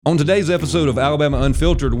On today's episode of Alabama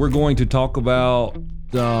Unfiltered, we're going to talk about,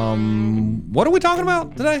 what are we talking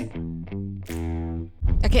about today?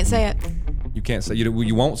 I can't say it. You can't say,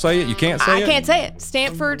 you won't say it? You can't say it? I can't say it.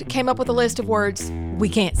 Stanford came up with a list of words we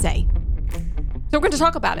can't say. So we're going to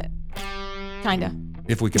talk about it. Kinda.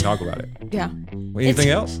 If we can talk about it. Yeah. Anything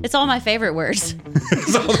else? It's all my favorite words.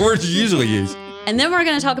 It's all the words you usually use. And then we're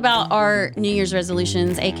going to talk about our New Year's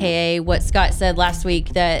resolutions, aka what Scott said last week,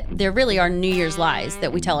 that there really are New Year's lies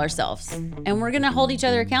that we tell ourselves. And we're going to hold each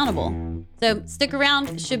other accountable. So stick around.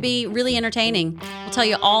 It should be really entertaining. We'll tell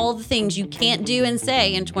you all the things you can't do and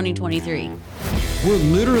say in 2023. We're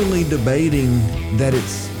literally debating that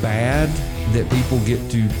it's bad that people get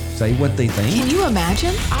to say what they think. Can you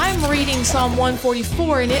imagine? I'm reading Psalm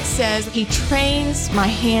 144 and it says, He trains my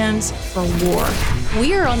hands for war.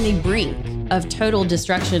 We are on the brink of total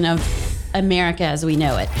destruction of America as we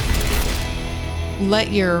know it.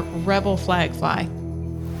 Let your rebel flag fly.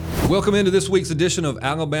 Welcome into this week's edition of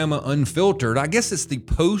Alabama Unfiltered. I guess it's the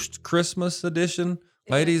post-Christmas edition.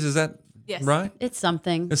 Ladies, is that right? It's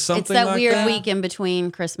something. It's something It's that like weird that? week in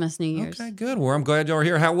between Christmas, New Year's. Okay, good. Well, I'm glad y'all are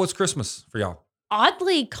here. How was Christmas for y'all?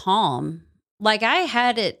 Oddly calm. Like I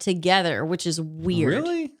had it together, which is weird.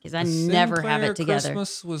 Really? Because I The never have Sinclair it together.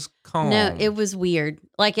 Christmas was calm. No, it was weird.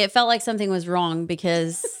 Like it felt like something was wrong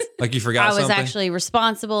because like you forgot I was something? actually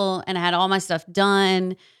responsible and I had all my stuff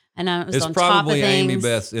done and I was It's on top of probably things. Amy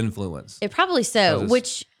Beth's influence. It probably so, 'Cause it's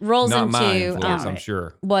which rolls Not into my influence, I'm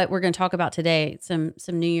sure. what we're going to talk about today. Some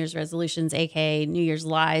New Year's resolutions, aka New Year's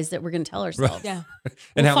lies that we're going to tell ourselves. Yeah.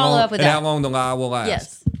 And We'll follow up with and that. how long the lie will last.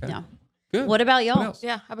 Yes. Okay. Yeah. Good. What about y'all? else?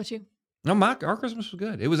 Yeah. How about you? No, our Christmas was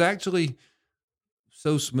good. It was actually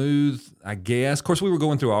so smooth, I guess. Of course, we were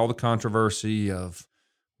going through all the controversy of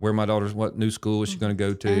where my daughter's, what new school is she going to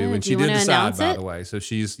go to. Oh, And do she you did wanna decide, announce by it? the way. So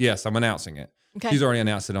yes, I'm announcing it. Okay. She's already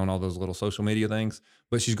announced it on all those little social media things,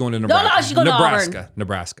 but she's going to No, Nebraska. she's going to Auburn.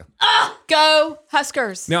 Nebraska. Go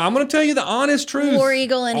Huskers. Now, I'm going to tell you the honest truth. War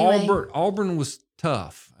Eagle anyway. Auburn was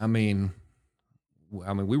tough. I mean,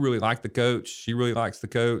 we really liked the coach. She really likes the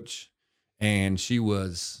coach. And she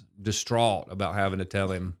was distraught about having to tell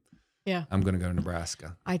him, Yeah. I'm going to go to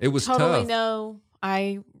Nebraska. It was totally tough. know.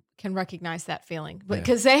 I can recognize that feeling Yeah.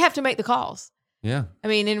 because they have to make the calls. Yeah. I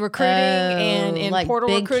mean, in recruiting and in like portal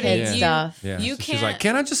big recruiting, kid Yeah. stuff. Yeah. You So she's like, can't-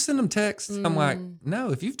 can I just send them texts? I'm like, no,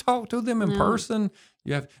 if you've talked to them in No. person,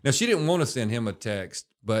 you have. Now, she didn't want to send him a text,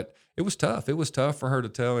 but it was tough. It was tough for her to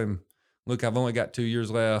tell him, look, I've only got 2 years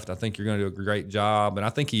left. I think you're going to do a great job. And I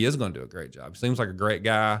think he is going to do a great job. He seems like a great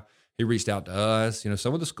guy. He reached out to us.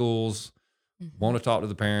 Some of the schools want to talk to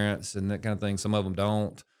the parents and that kind of thing. Some of them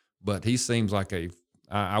don't. But he seems like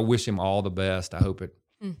I wish him all the best. I hope it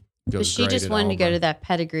goes But she great just at wanted to go Auburn. to that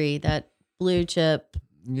pedigree, that blue chip.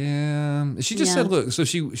 Yeah. She just Yeah. said, look, so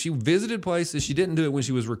she visited places. She didn't do it when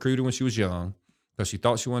she was recruiting when she was young because she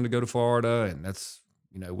thought she wanted to go to Florida. And that's,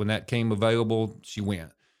 when that came available, she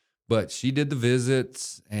went. But she did the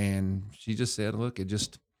visits and she just said, look,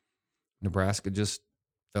 Nebraska just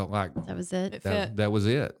felt like That was it. It fit. that was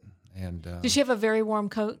it. And Did she have a very warm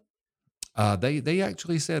coat? they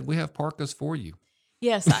actually said, we have parkas for you.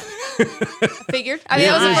 Yes, I figured. I mean,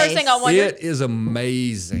 that was the first thing I wondered. It is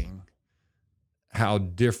amazing how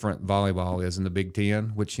different volleyball is in the Big Ten,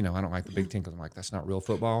 which, I don't like the Big Ten because I'm like, that's not real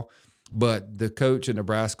football. But the coach at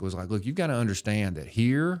Nebraska was like, look, you've got to understand that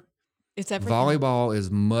here, It's everything. volleyball is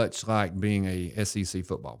much like being a SEC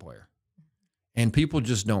football player. And people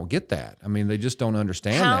just don't get that. I mean, they just don't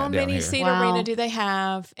understand How that down many here. seat Wow. arena do they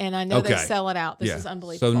have? And I know they Okay. sell it out. This Yeah. is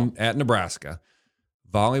unbelievable. So at Nebraska,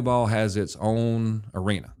 volleyball has its own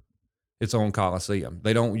arena, its own coliseum.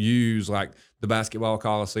 They don't use like the basketball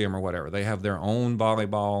coliseum or whatever. They have their own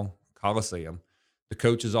volleyball coliseum. The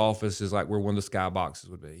coach's office is like where one of the sky boxes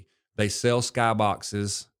would be. They sell sky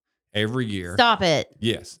boxes every year. Stop it.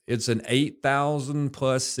 Yes, it's an 8,000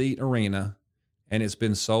 plus seat arena, and it's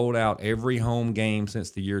been sold out every home game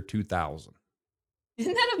since the year 2000.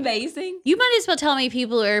 Isn't that amazing? You might as well tell me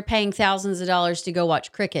people are paying thousands of dollars to go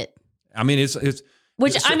watch cricket. I mean, it's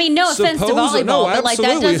Which, I mean, no offense to volleyball, but like that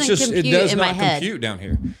absolutely. doesn't compute it does in not my head. compute down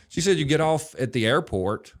here. She said you get off at the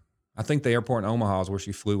airport. I think the airport in Omaha is where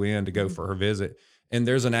she flew in to go for her visit. And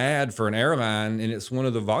there's an ad for an airline, and it's one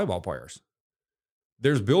of the volleyball players.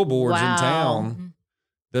 There's billboards in Wow. town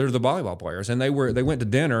that are the volleyball players, and they went to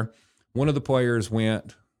dinner. One of the players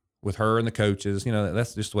went with her and the coaches.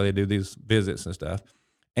 That's just the way they do these visits and stuff.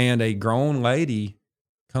 And a grown lady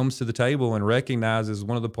comes to the table and recognizes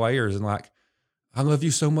one of the players and like, I love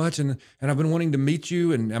you so much, and I've been wanting to meet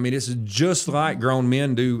you. And I mean, it's just like grown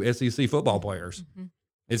men do SEC football players. Mm-hmm.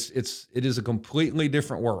 It is a completely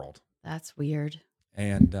different world. That's weird.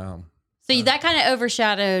 And So So that kind of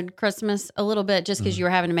overshadowed Christmas a little bit just because you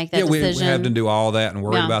were having to make that decision. We had to do all that and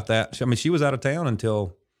worry Yeah. about that. I mean, she was out of town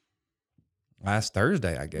until last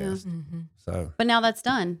Thursday, I guess. So, But now that's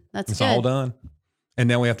done. That's it's good. all done. And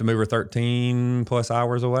then we have to move her 13 plus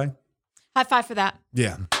hours away. High five for that.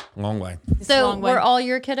 Yeah, long way. It's a So long way. were all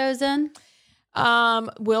your kiddos in?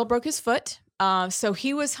 Will broke his foot. So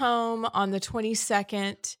he was home on the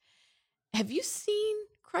 22nd. Have you seen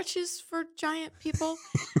crutches for giant people?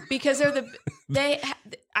 Because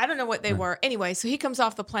I don't know what they were. Anyway, so he comes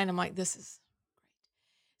off the plane. I'm like, this is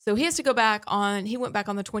great. So he has to go back he went back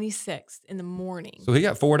on the 26th in the morning. So he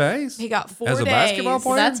got 4 days? He got 4 as days. a basketball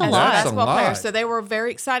player? That's a as lot. a basketball That's a player. lot. So they were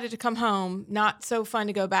very excited to come home. Not so fun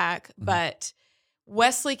to go back, but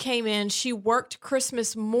Wesley came in. She worked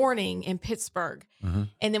Christmas morning in Pittsburgh and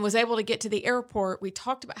then was able to get to the airport. We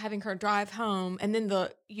talked about having her drive home, and then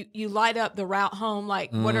you light up the route home,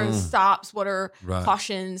 like what are stops, what are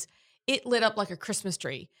cautions. It lit up like a Christmas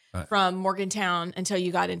tree from Morgantown until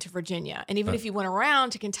you got into Virginia. And even if you went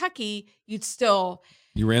around to Kentucky, you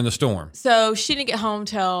were in the storm. So she didn't get home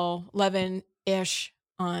till 11-ish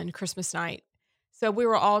on Christmas night. So we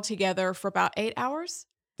were all together for about 8 hours.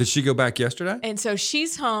 Did she go back yesterday? And so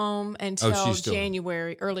she's home until she's still-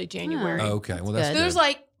 early January. Oh, okay. Well, that's good. good. There's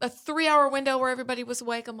like a 3-hour window where everybody was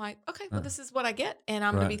awake. I'm like, okay, well, this is what I get. And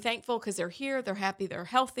I'm going to be thankful because they're here. They're happy. They're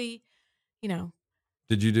healthy. You know.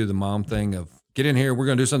 Did you do the mom thing of get in here? We're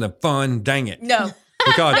going to do something fun. Dang it. No.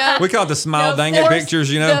 We call it the smile The dang it forced-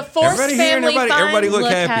 pictures, you know. the forced Everybody here and family everybody fun. look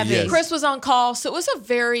Look happy. happy. Yes. Chris was on call. So it was a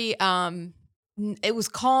very, it was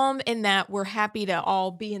calm in that we're happy to all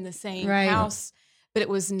be in the same Right. house, but it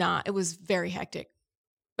was not. It was very hectic.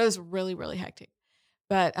 It was really, really hectic.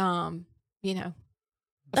 But, you know.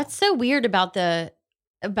 That's so weird about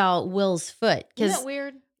Will's foot. Isn't Because that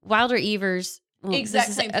weird? Wilder Evers.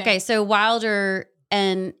 Exact same thing. Okay, so Wilder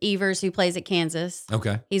and Evers, who plays at Kansas,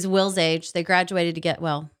 Okay. he's Will's age. They graduated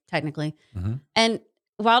technically. Mm-hmm. And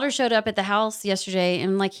Wilder showed up at the house yesterday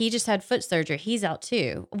and like he just had foot surgery. He's out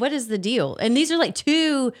too. What is the deal? And these are like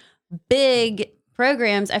 2 big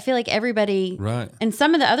programs. I feel like everybody Right. and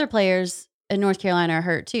some of the other players in North Carolina are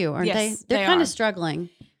hurt too, aren't Yes, they? They're they kind are. of struggling.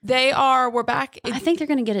 They are. We're back. I think they're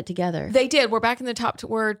going to get it together. They did. We're back in the top.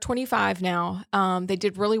 We're 25 now. They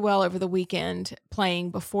did really well over the weekend playing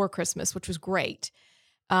before Christmas, which was great.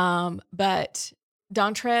 But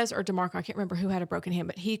Dontrez or DeMarco, I can't remember who had a broken hand,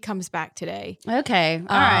 but he comes back today. Okay.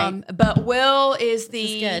 All right. But Will is This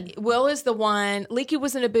is good. Will is the one. Leaky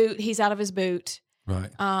was in a boot. He's out of his boot. Right.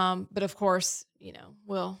 But of course,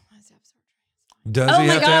 Will has to have surgery. Does Oh he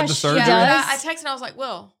my have to have the gosh, surgery? yeah. I texted. I was like,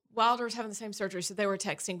 Will, Wilder's having the same surgery, so they were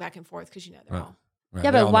texting back and forth because they're Right. all. Right.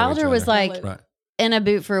 Yeah, They but all know each Wilder was other. like Right. in a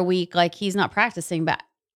boot for a week. Like he's not practicing, but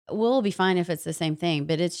we'll be fine if it's the same thing.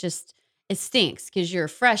 But it's just, it stinks because you're a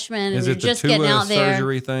freshman Is and you're it the just getting out there.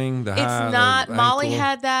 surgery thing? The It's high, not. the Molly ankle?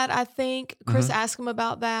 had that, I think. Chris Mhm. asked him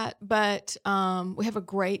about that, but we have a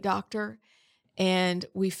great doctor and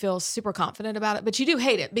we feel super confident about it. But you do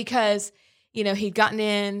hate it because, he'd gotten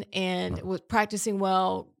in and was practicing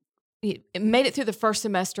well. He made it through the first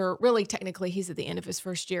semester. Really, technically, he's at the end of his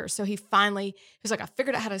first year. So he was like, I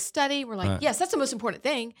figured out how to study. We're like, Right. yes, that's the most important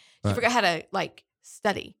thing. You Right. figure out how to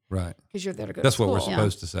study Right. because you're there to go That's to school. what we're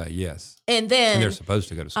supposed to say. Yes. And then And they're supposed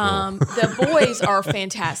to go to school. the boys are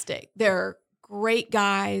fantastic. They're great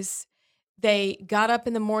guys. They got up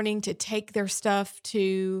in the morning to take their stuff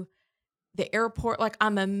to the airport. Like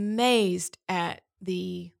I'm amazed at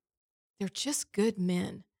they're just good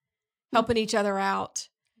men helping each other out,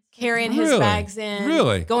 carrying his Really? bags in,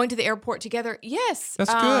 Really? going to the airport together. Yes.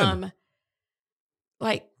 That's good.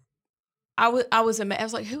 Like I was amazed. I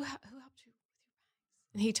was like, who helped you?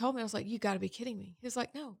 And he told me, I was like, you got to be kidding me. He was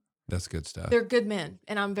like, no, That's good stuff. they're good men.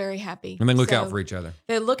 And I'm very happy. And then look out So- for each other.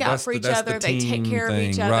 they look out That's for the- each that's the other. They take team care of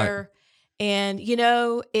each thing, right. other. And,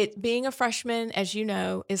 it being a freshman, as you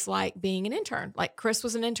know, is like being an intern. Like Chris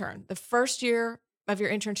was an intern. The first year of your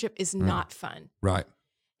internship is not fun. Right.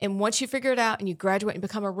 And once you figure it out and you graduate and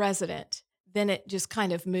become a resident, then it just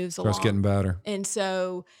kind of moves Starts along. getting better. And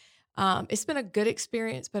so it's been a good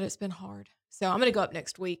experience, but it's been hard. So I'm going to go up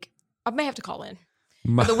next week. I may have to call in.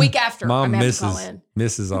 Or the week after, I Mom may have to call in.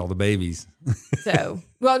 misses all the babies. So,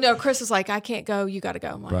 well, no, Chris was like, I can't go. You got to go.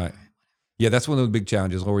 I'm like, Right. Yeah, that's one of the big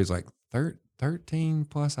challenges. Lori's like 13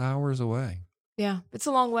 plus hours away. yeah, it's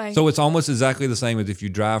a long way. So it's almost exactly the same as if you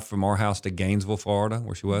drive from our house to Gainesville, Florida,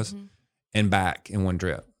 where she was, and back in one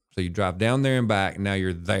trip. So you drive down there and back, and now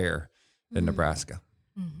you're there in Nebraska.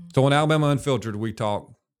 So on Alabama Unfiltered, we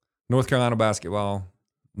talk North Carolina basketball,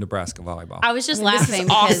 Nebraska volleyball. I was just I mean, this is laughing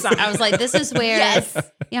because awesome. I was like, this is where, Yes.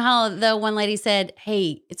 you know how the one lady said,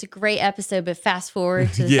 hey, it's a great episode, but fast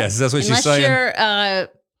forward to the Yes, that's what she's unless saying. you're a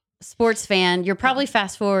sports fan, you're probably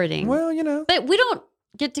fast forwarding. Well, you know. But we don't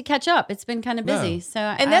get to catch up. It's been kind of busy. No. So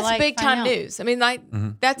And I that's like big time finding out. news. I mean, like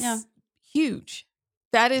Mhm. that's Yeah. huge.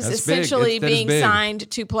 That is That's big. essentially That is being big. signed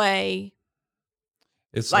to play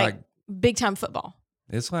It's like like big time football.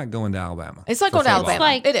 it's like going to Alabama. It's like for going to football.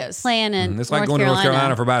 Alabama. It's like it is. Playing in It's like North going to North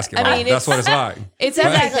Carolina for basketball. I mean, That's what it's like. It's Right.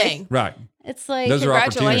 everything. Right. It's like Those are being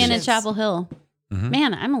opportunities. in Chapel Hill. Mhm.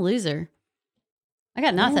 Man, I'm a loser. I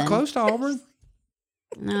got Oh, nothing. we're close to Auburn.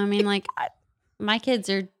 No, I mean, like, my kids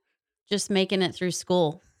are just making it through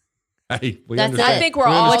school. Hey, we That's understand. it. I think we're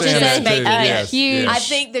We all understand just that too. making it. Yes, Huge. yes. I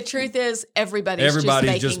think the truth is everybody's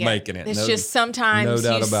Everybody's just making it. It's No- just sometimes no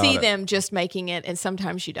doubt you about see it. them just making it, and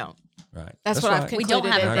sometimes you don't. Right. That's what I've right. We concluded.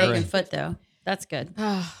 don't have a I broken agree. foot, though. That's good.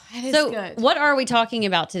 Oh, it is So, good. what are we talking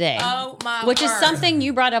about today? Oh my! Which is word. something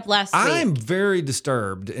you brought up last I'm week. very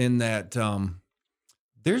disturbed in that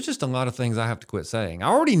there's just a lot of things I have to quit saying. I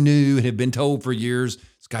already knew and had been told for years,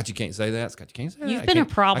 Scott, you can't say that. Scott, you can't say that. You've I been a can't-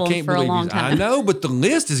 problem I can't for a believe long you- time. I know, but the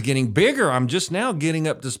list is getting bigger. I'm just now getting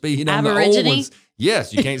up to speed on the old Aborigine? ones.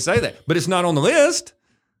 Yes, you can't say that, but it's not on the list.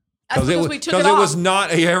 That's because we took it it off. was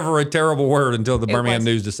not ever a terrible word until the Birmingham was.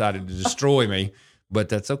 News decided to destroy me. But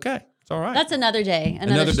that's okay. It's all right. That's another day,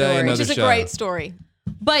 Another day, story. another Which is a show. great story.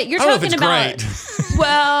 But you're I don't know talking if about it's great.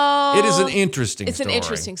 Well, It is an interesting It's story. an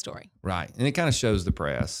interesting story. Right. And it kind of shows the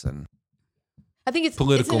press and I think it's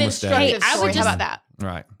Political it's an mistake. instructive Hey, I would story. just- How about that?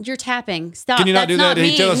 right. you're tapping. Stop. Can you not That's do that? Did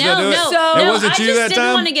he me. tell us no, not to do it? no, So- no. It wasn't I you just that didn't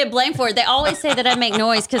time? want to get blamed for it. They always say that I make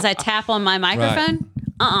noise because I tap on my microphone.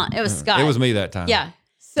 It was Scott. It was me that time. Yeah.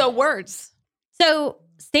 So words. So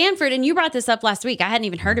Stanford, and you brought this up last week. I hadn't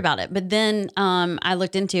even heard about it, but then I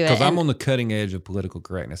looked into it. Because I'm and- on the cutting edge of political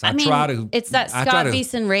correctness. I mean, try to. it's that I try to be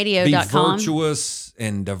ScottBeesonRadio.com. virtuous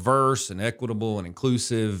and diverse and equitable and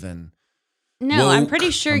inclusive and. No, I'm woke.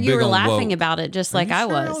 pretty sure I'm you big were on laughing woke. about it just Are like you I sure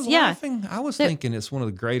was. Yeah. laughing? I was So- thinking it's one of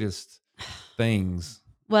the greatest things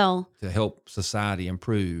Well, to help society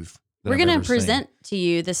improve. that we're I've going to ever seen. present to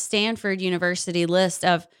you the Stanford University list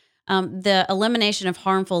of the elimination of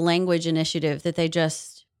harmful language initiative that they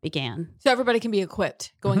just began. So everybody can be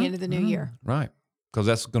equipped going Mhm, into the new mhm, year. Right. Because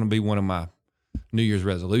that's going to be one of my New Year's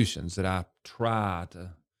resolutions that I try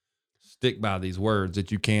to stick by these words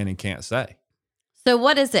that you can and can't say. So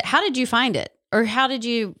what is it? How did you find it? Or how did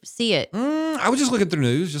you see it? I was just looking through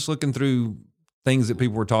news, just looking through things that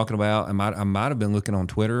people were talking about. I might have been looking on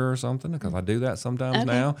Twitter or something because I do that sometimes Okay.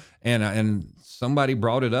 now. And somebody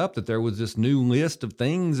brought it up that there was this new list of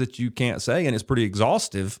things that you can't say, and it's pretty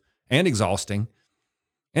exhaustive and exhausting.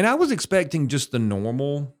 And I was expecting just the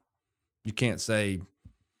normal. You can't say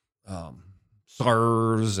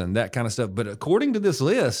slurs and that kind of stuff. But according to this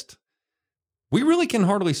list, we really can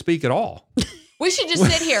hardly speak at all. We should just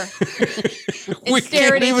sit here. we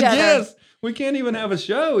stare at can't each even other. yes, we can't even have a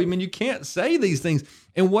show. I mean, you can't say these things.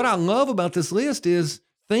 And what I love about this list is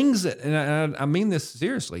things that, and I mean this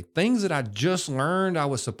seriously, things that I just learned I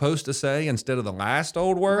was supposed to say instead of the last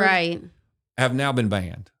old word Right. have now been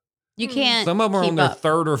banned. You can't Some of them are on keep their up.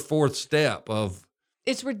 third or fourth step of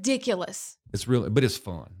It's ridiculous. it's really, but it's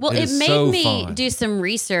fun. Well, it is made so me fun. do some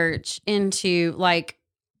research into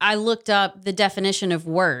I looked up the definition of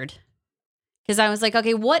word because I was like,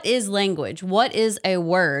 okay, what is language? What is a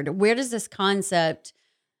word? Where does this concept,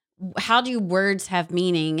 how do words have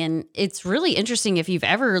meaning? And it's really interesting if you've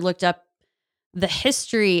ever looked up the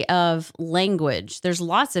history of language. There's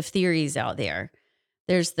lots of theories out there.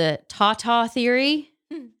 There's the Tata theory.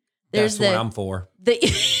 There's That's what I'm for.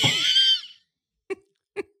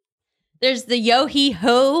 There's the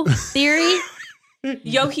yo-he-ho theory.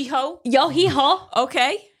 Yo-he-ho. Yo-he-ho.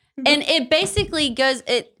 Okay. And it basically goes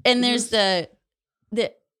and there's the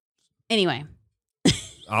anyway.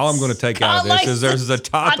 All I'm going to take out of Scott this is there's the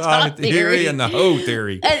Tata Tata theory. theory and the Ho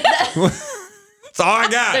theory. That's all I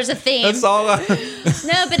got. There's a theme. That's all I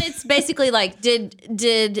No, but it's basically like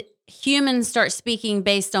did humans start speaking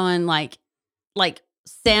based on like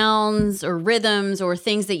sounds or rhythms or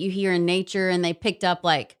things that you hear in nature and they picked up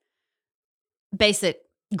like basic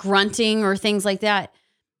grunting or things like that?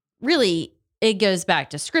 Really, it goes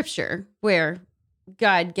back to scripture where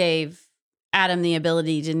God gave Adam the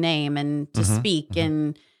ability to name and to speak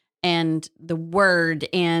and the word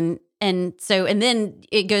and then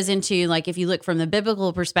it goes into like if you look from the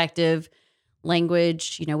biblical perspective,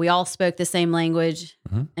 language, we all spoke the same language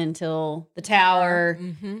until the tower.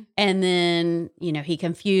 And then, he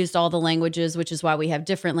confused all the languages, which is why we have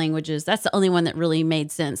different languages. That's the only one that really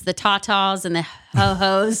made sense. The tatas and the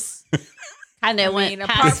ho-hos. I know.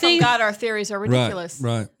 Apart from God, our theories are ridiculous.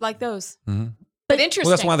 Right. Like those. Mm-hmm. But interesting.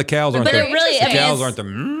 Well, that's why the cows aren't But the, it really, the I mean, cows aren't the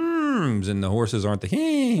mms and the horses aren't the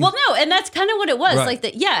hems. Well, no, and that's kind of what it was. Right. Like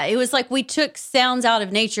that. Yeah, it was like we took sounds out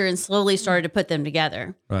of nature and slowly started to put them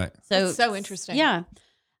together. Right. So interesting. Yeah.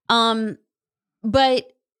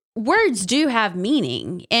 But words do have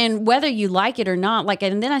meaning, and whether you like it or not, like,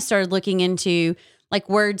 and then I started looking into like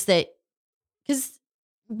words that, because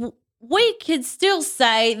we could still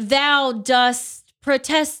say "thou dost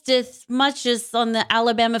protesteth much as on the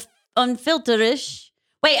Alabama unfilterish."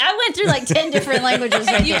 Wait, I went through like 10 different languages.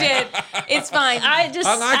 Right You there. did. It's fine. I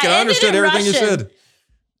like it. I understood everything you said. It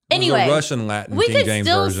Anyway, was a Russian, Latin, we King could James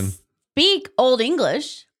still version. speak Old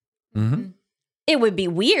English. Mm-hmm. It would be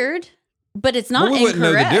weird, but it's not Well, we wouldn't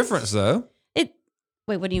know the incorrect. difference, though.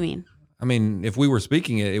 Wait, what do you mean? I mean, if we were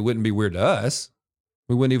speaking it, it wouldn't be weird to us.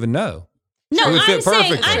 We wouldn't even know. No, It would fit I'm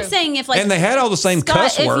perfectly. saying if like, and they had all the same Scott,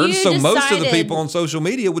 cuss if words, you so most of the decided- people on social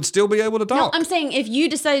media would still be able to no, talk. I'm saying if you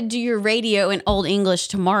decided to do your radio in Old English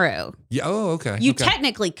tomorrow, Yeah. Oh, okay. you okay.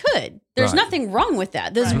 technically could. There's Right. nothing wrong with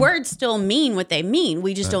that. Those Right. words still mean what they mean.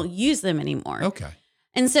 We just don't use them anymore. Okay.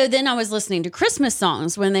 And so then I was listening to Christmas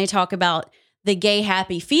songs when they talk about the gay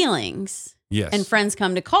happy feelings Yes. and friends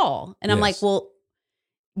come to call. And I'm Yes. like, well,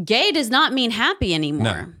 gay does not mean happy anymore.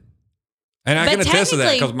 No. And I But can attest to that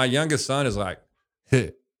technically- because my youngest son is like,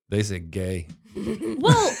 they said gay.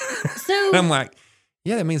 Well, so And I'm like,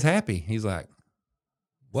 yeah, that means happy. He's like,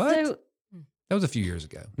 what? so That was a few years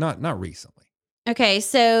ago, not recently. okay,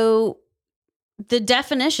 so the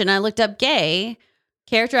definition I looked up: gay,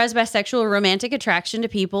 characterized by sexual or romantic attraction to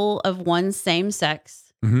people of one's same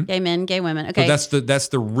sex, Mhm. gay men, gay women. So Okay, that's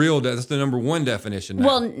the number one definition. Now.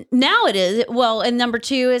 well, now it is. Well, and number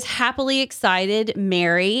 2 is happily excited,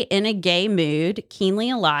 merry, in a gay mood, keenly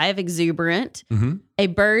alive, exuberant, Mhm. a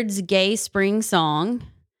bird's gay spring song,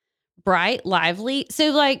 bright, lively.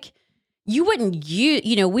 So, like, you wouldn't use,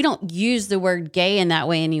 we don't use the word gay in that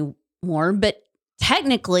way anymore, but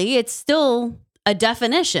technically it's still a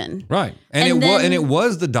definition. Right. And it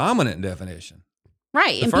was the dominant definition.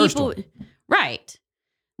 Right. The And first people, one. right.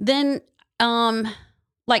 Then,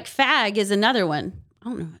 like fag is another one. I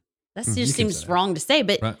don't know. That you just can seems say that. wrong to say,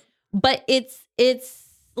 but Right. but it's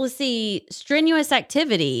let's see, strenuous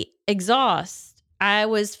activity, exhaust. I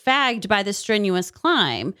was fagged by the strenuous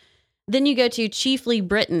climb. Then you go to chiefly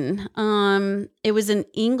Britain. It was an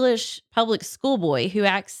English public schoolboy who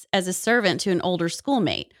acts as a servant to an older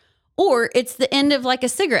schoolmate. Or it's the end of like a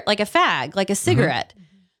cigarette, like a fag, like a cigarette.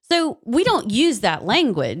 So we don't use that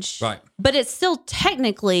language, Right. but it's still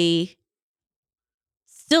technically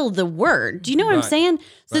still the word. Do you know what I'm Right. saying?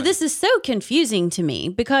 So Right. this is so confusing to me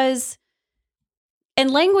because,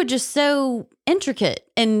 and language is so intricate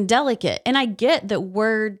and delicate. And I get that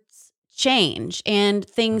words change and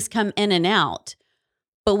things come in and out.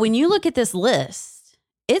 But when you look at this list,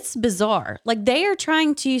 it's bizarre. Like they are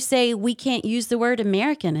trying to say we can't use the word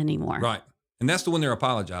American anymore. Right. And that's the one they're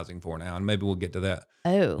apologizing for now. And maybe we'll get to that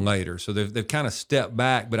Oh. later. So they've kind of stepped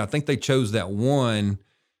back, but I think they chose that one.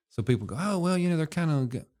 So people go, oh, well, they're kind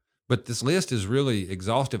of, but this list is really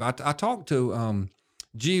exhaustive. I talk to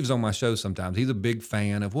Jeeves on my show sometimes. He's a big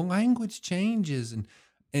fan of, well, language changes.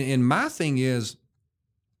 And my thing is,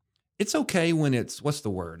 it's okay when it's, what's the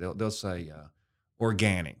word? They'll say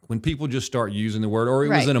organic. When people just start using the word, or it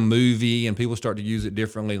was Right. in a movie and people start to use it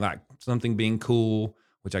differently, like something being cool,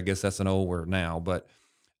 which I guess that's an old word now. But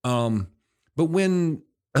when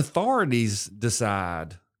authorities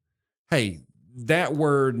decide, hey, that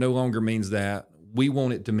word no longer means that, we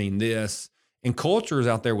want it to mean this, and cultures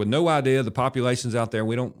out there with no idea, the population's out there,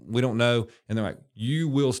 we don't know, and they're like, you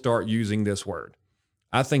will start using this word.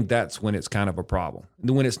 I think that's when it's kind of a problem.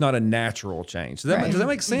 When it's not a natural change. Does that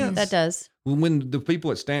make sense? That does. When the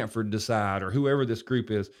people at Stanford decide, or whoever this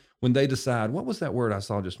group is, when they decide, what was that word I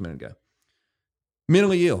saw just a minute ago?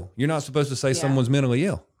 Mentally ill. You're not supposed to say someone's mentally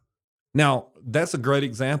ill. Now, that's a great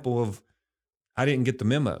example of, I didn't get the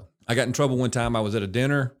memo. I got in trouble one time. I was at a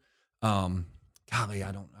dinner. Golly,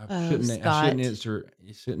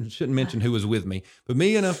 shouldn't mention who was with me. But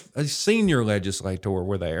me and a senior legislator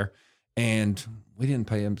were there, and we didn't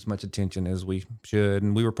pay him as much attention as we should.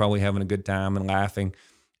 And we were probably having a good time and laughing.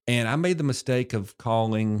 And I made the mistake of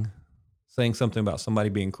saying something about somebody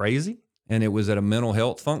being crazy. And it was at a mental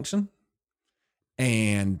health function.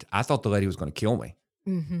 And I thought the lady was going to kill me.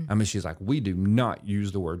 Mm-hmm. I mean, she's like, we do not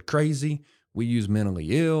use the word crazy. We use mentally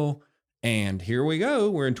ill. And here we go.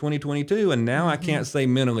 We're in 2022. And now I can't say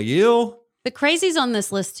mentally ill. But crazy's on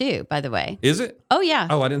this list too, by the way. Is it? Oh, yeah.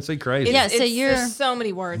 Oh, I didn't see crazy. Yeah, so There's so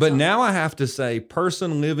many words. But on now I have to say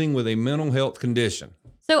person living with a mental health condition.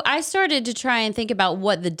 So I started to try and think about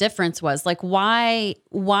what the difference was. Like why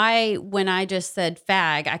when I just said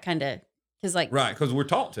fag, I kind of, because like. Right, because we're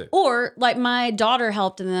taught to. Or like my daughter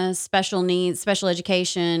helped in the special needs, special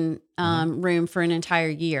education room for an entire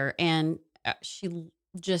year. And she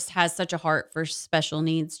just has such a heart for special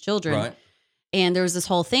needs children. Right. And there was this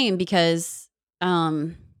whole thing because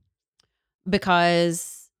some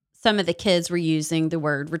of the kids were using the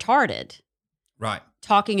word retarded. Right.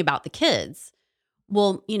 Talking about the kids.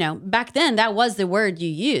 Well, back then that was the word you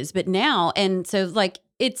used, but now, and so like,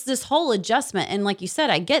 it's this whole adjustment. And like you said,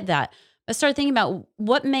 I get that. I started thinking about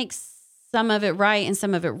what makes some of it right and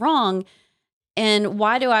some of it wrong. And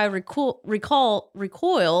why do I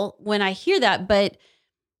recoil when I hear that? But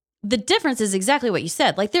the difference is exactly what you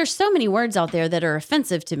said. Like there's so many words out there that are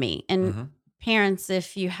offensive to me. And parents,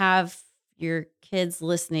 if you have your kids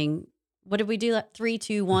listening, what did we do? Like 3,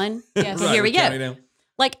 2, 1. Yes. Here we go.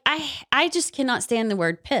 Like I just cannot stand the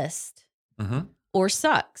word pissed or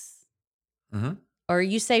sucks or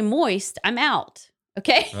you say moist, I'm out.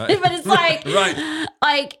 Okay. Right. But it's like, right.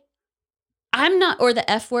 Like I'm not, or the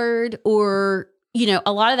F word or,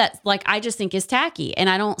 a lot of that, like, I just think is tacky and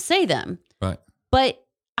I don't say them. Right. But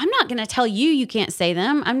I'm not going to tell you can't say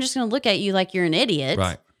them. I'm just going to look at you like you're an idiot.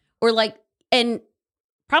 Right. Or like, and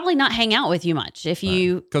probably not hang out with you much if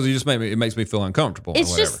you. Because you just it makes me feel uncomfortable.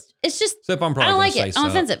 It's or whatever. just, Except I'm probably I don't like say it.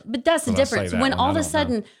 I'm offensive. But that's the But I say difference. that When one, all I of a don't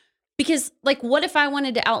sudden, know. because like, what if I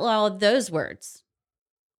wanted to outlaw those words?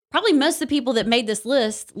 Probably most of the people that made this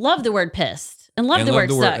list love the word pissed and love the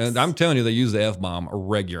word sucks. And I'm telling you, they use the F-bomb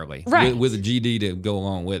regularly. Right. With a GD to go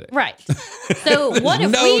along with it. Right. So what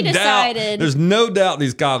if we decided? There's no doubt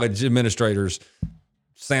these college administrators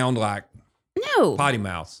sound like No. potty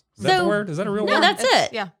mouths. Is that the word? Is that a real word? No, that's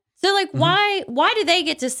it. Yeah. So like, why do they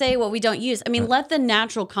get to say what we don't use? I mean, let the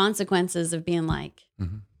natural consequences of being like,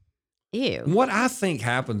 ew. What I think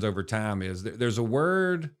happens over time is there's a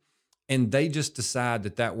word and they just decide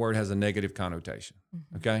that word has a negative connotation.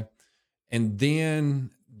 Okay. And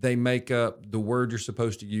then they make up the word you're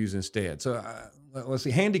supposed to use instead. So let's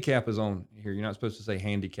see, handicap is on here. You're not supposed to say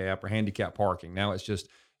handicap or handicap parking. Now it's just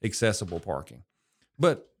accessible parking.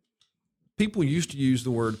 But people used to use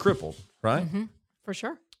the word crippled, right? For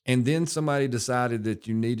sure. And then somebody decided that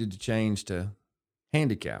you needed to change to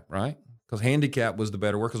handicap, right? Because handicap was the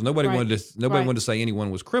better word. Because nobody wanted to say anyone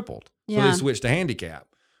was crippled, so they switched to handicap.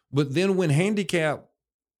 But then when handicap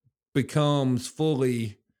becomes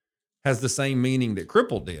has the same meaning that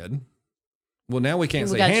crippled did, well, now we can't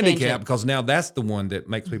say handicap because now that's the one that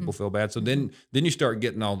makes people feel bad. So then you start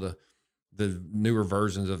getting all the newer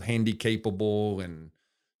versions of handicapable and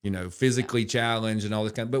physically challenged and all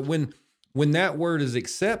this kind. But when that word is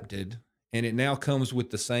accepted and it now comes with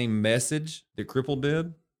the same message that crippled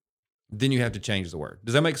did, then you have to change the word.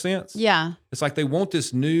 Does that make sense? Yeah. It's like they want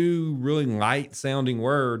this new, really light sounding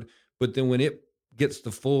word, but then when it gets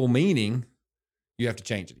the full meaning, you have to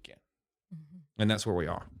change it again. And that's where we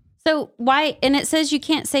are. So why, and it says you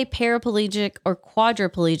can't say paraplegic or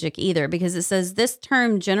quadriplegic either, because it says this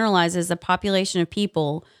term generalizes a population of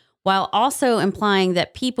people while also implying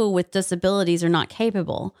that people with disabilities are not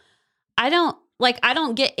capable. I don't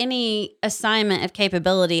get any assignment of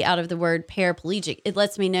capability out of the word paraplegic. It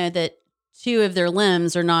lets me know that 2 of their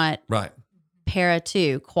limbs are not right. Para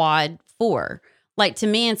 2, quad 4. Like to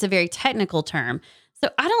me, it's a very technical term. So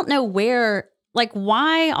I don't know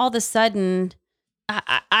why all of a sudden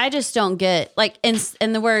I just don't get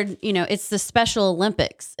and the word, it's the Special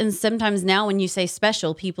Olympics. And sometimes now when you say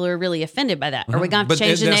special, people are really offended by that. Are we going to have to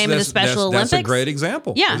change the name of the Special Olympics? That's a great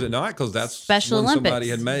example. Yeah. Is it not? Because that's Special Olympics. Somebody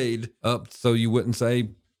had made up so you wouldn't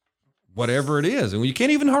say whatever it is. And you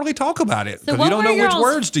can't even hardly talk about it because you don't know which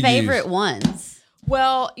words to use. Favorite ones?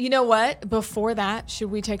 Well, you know what? Before that,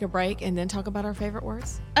 should we take a break and then talk about our favorite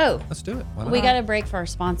words? Oh. Let's do it. We got a break for our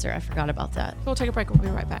sponsor. I forgot about that. We'll take a break. We'll be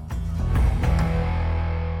right back.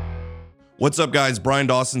 What's up, guys? Brian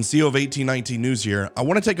Dawson, CEO of 1819 News here. I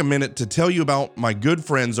want to take a minute to tell you about my good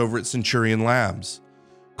friends over at Centurion Labs.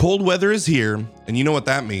 Cold weather is here, and you know what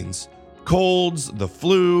that means. Colds, the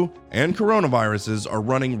flu, and coronaviruses are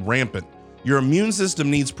running rampant. Your immune system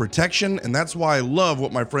needs protection, and that's why I love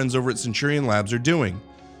what my friends over at Centurion Labs are doing.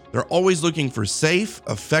 They're always looking for safe,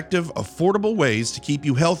 effective, affordable ways to keep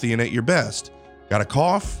you healthy and at your best. Got a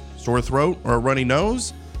cough, sore throat, or a runny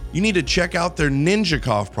nose? You need to check out their Ninja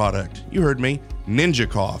Cough product. You heard me, Ninja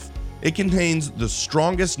Cough. It contains the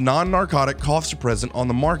strongest non-narcotic cough suppressant on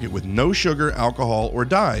the market with no sugar, alcohol, or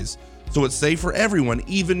dyes. So it's safe for everyone,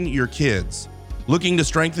 even your kids. Looking to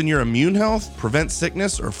strengthen your immune health, prevent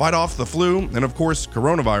sickness, or fight off the flu, and of course,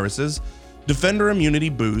 coronaviruses? Defender Immunity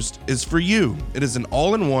Boost is for you. It is an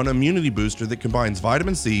all-in-one immunity booster that combines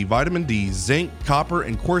vitamin C, vitamin D, zinc, copper,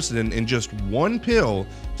 and quercetin in just one pill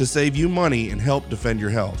to save you money and help defend your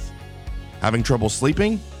health. Having trouble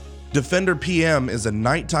sleeping? Defender PM is a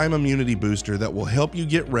nighttime immunity booster that will help you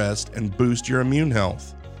get rest and boost your immune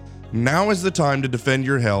health. Now is the time to defend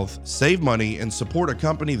your health, save money, and support a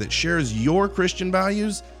company that shares your Christian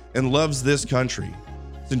values and loves this country.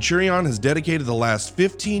 Centurion has dedicated the last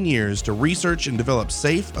 15 years to research and develop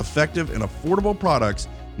safe, effective, and affordable products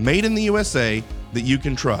made in the USA that you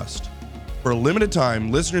can trust. For a limited time,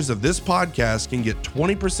 listeners of this podcast can get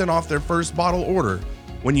 20% off their first bottle order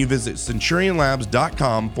when you visit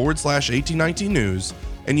centurionlabs.com/1819news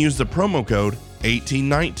and use the promo code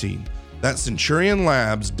 1819. That's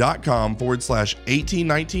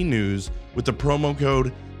centurionlabs.com/1819news with the promo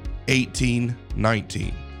code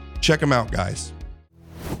 1819. Check them out, guys.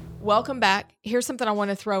 Welcome back. Here's something I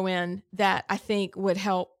want to throw in that I think would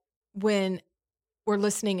help when we're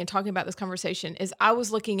listening and talking about this conversation is you were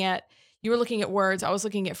looking at words, I was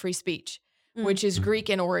looking at free speech, which is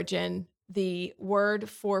Greek in origin. The word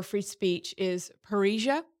for free speech is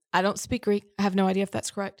parrhesia. I don't speak Greek. I have no idea if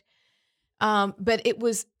that's correct. But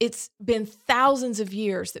it's been thousands of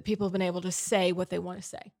years that people have been able to say what they want to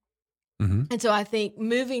say. Mm-hmm. And so I think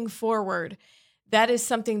moving forward, that is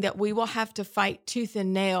something that we will have to fight tooth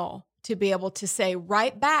and nail to be able to say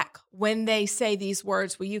right back when they say these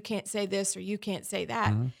words, well, you can't say this or you can't say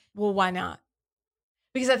that. Mm-hmm. Well, why not?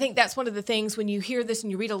 Because I think that's one of the things when you hear this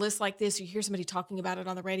and you read a list like this, you hear somebody talking about it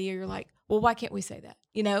on the radio, you're like, well, why can't we say that?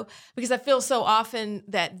 Because I feel so often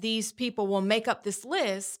that these people will make up this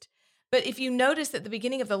list. But if you notice at the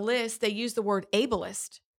beginning of the list, they use the word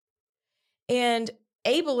ableist. And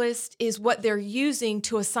ableist is what they're using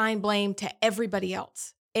to assign blame to everybody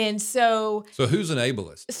else. And so who's an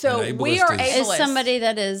ableist? So we are ableist. Is somebody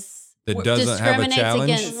that doesn't have a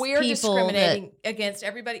challenge. We're discriminating against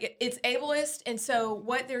everybody. It's ableist. And so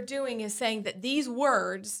what they're doing is saying that these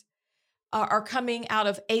words are coming out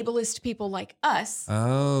of ableist people like us.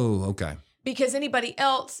 Oh, okay. Because anybody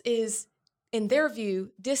else is, in their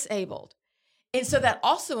view, disabled. And so that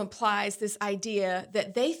also implies this idea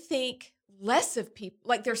that they think less of people.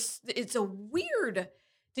 Like it's a weird.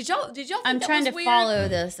 Did y'all think I'm trying to weird? Follow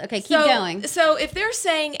this. Okay, keep going. So if they're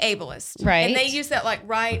saying ableist, right, and they use that like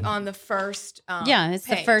right on the first it's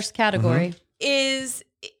page, the first category. It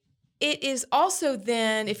is also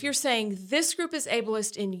then if you're saying this group is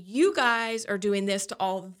ableist and you guys are doing this to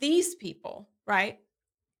all these people, right?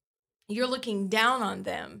 You're looking down on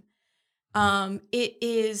them. It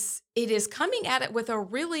is coming at it with a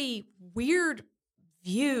really weird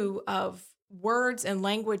view of words and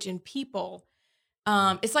language and people.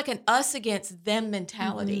 It's like an us against them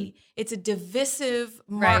mentality. Mm-hmm. It's a divisive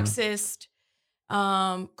Marxist,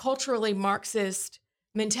 culturally Marxist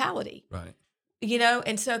mentality. Right.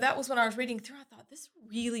 And so that was when I was reading through, I thought, this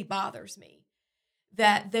really bothers me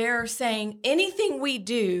that they're saying anything we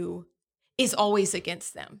do is always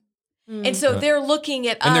against them. And so they're looking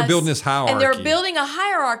at us. And they're building this hierarchy. And they're building a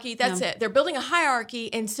hierarchy. That's it. They're building a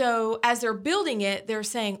hierarchy. And so as they're building it, they're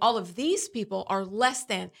saying all of these people are less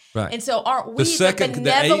than. Right. And so aren't we the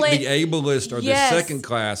benevolent? The ableist are the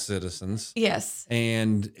second-class citizens. Yes.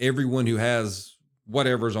 And everyone who has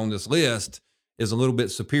whatever's on this list is a little bit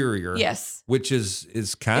superior. Yes. Which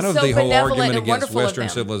is kind of the whole argument against Western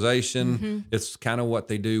civilization. Mm-hmm. It's kind of what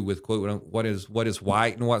they do with quote what is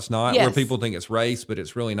white and what's not, yes. where people think it's race, but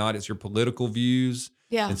it's really not. It's your political views.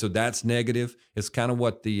 Yeah. And so that's negative. It's kind of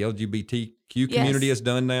what the LGBTQ community has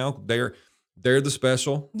done now. They're the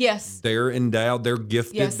special. Yes. They're endowed. They're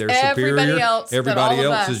gifted. Yes. They're Everybody superior. Everybody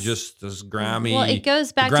else is just this grimy. Well, it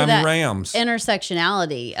goes back to that Rams.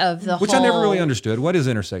 Intersectionality of the Which whole. I never really understood. What is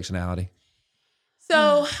intersectionality?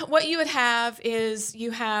 So what you would have is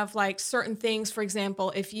you have like certain things. For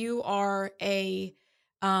example, if you are a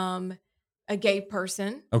gay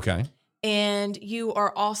person, okay, and you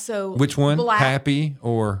are also which one? Black, happy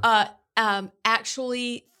or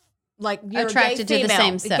actually like you're attracted to the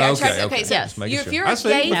same sex. Okay, so yes. if you're a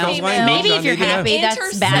gay female, maybe if you're happy,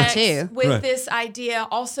 that's bad too. With this idea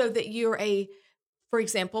also that you're for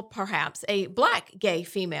example, perhaps a Black gay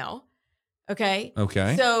female. Okay.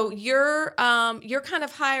 So you're kind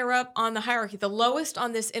of higher up on the hierarchy. The lowest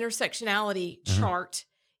on this intersectionality chart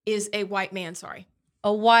is a white man. Sorry.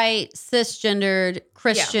 A white cisgendered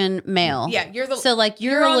Christian male. Yeah, you're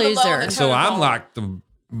you're a loser. So I'm like the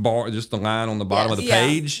bar, just the line on the bottom of the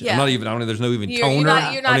page. Yeah. I'm not even. I don't know. There's no even toner.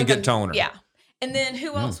 I don't even get toner. Yeah. And then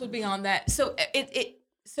who else would be on that? So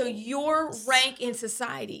so your rank in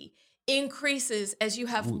society increases as you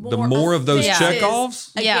have more. The more of those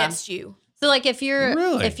checkoffs against you. So like if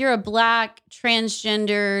you're a black,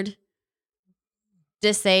 transgendered,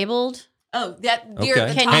 disabled. Oh, that Okay. you're at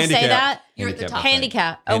the Can top. you say that? You're at the top.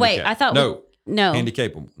 Handicap. Oh wait, I thought no. no.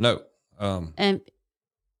 Handicapable. No. And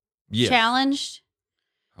Yes. challenged.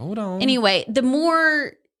 Hold on. Anyway, the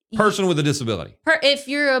more Person with a disability. if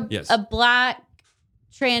you're a, Yes. a black,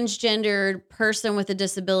 transgendered person with a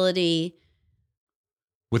disability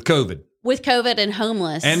With COVID. and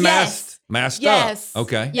homeless. And Yes. masked Yes. up.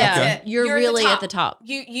 Okay. yeah, Okay. you're You're really at the top.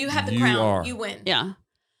 You have the You crown. are. You win. Yeah.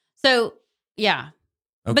 So yeah.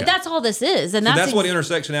 Okay. But that's all this is. And So that's what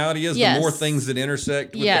intersectionality is. Yes. The more things that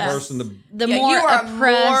intersect with Yes. the person, the Yeah, more you are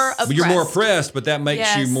oppressed. more you're more oppressed. oppressed, but that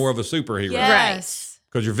makes you Yes. more of a superhero Yes.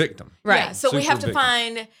 because you're victim. Right. Yeah, so we Super have to victim.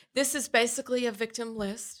 find, this is basically a victim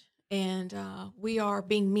list, and we are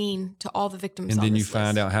being mean to all the victims. And on then you this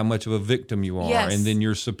find list. out how much of a victim you are, Yes. and then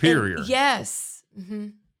you're superior. And yes. Mm-hmm.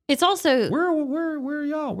 It's also Where are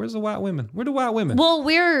y'all? Where's the white women? Where the white women? well,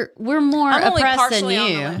 we're more I'm only oppressed than partially on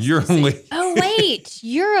the you. list. You're only. Oh wait,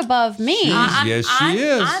 you're above me. She's- Yes, she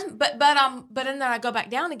is. But then I go back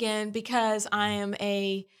down again because I am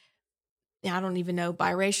I don't even know,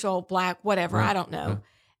 biracial, black, whatever. Right. I don't know.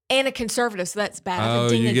 And a conservative, so that's bad. I have Oh, a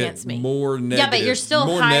ding you against get me. more negative. Yeah, but you're still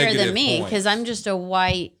more higher negative than me because points. I'm just a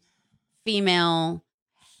white female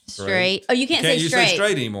straight. Oh, you can't say you straight. say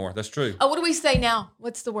straight anymore. That's true. Oh, what do we say now?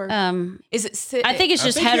 What's the word? Is it? I think it's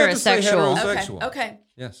just I think you have to say heterosexual. heterosexual. Okay.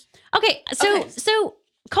 Yes. Okay, so Okay. so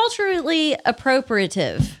culturally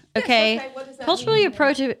appropriative. Okay. okay, what does that Culturally mean?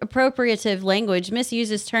 appropriative language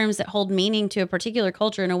misuses terms that hold meaning to a particular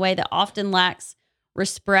culture in a way that often lacks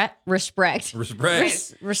respect Respect.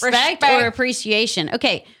 Respect. or appreciation.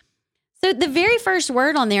 Okay. So the very first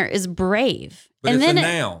word on there is brave. But and it's then a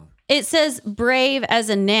noun. it says brave as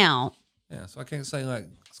a noun. Yeah, so I can't say like.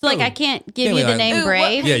 So like "Oh." I can't give Can't you be the like- name Ooh, what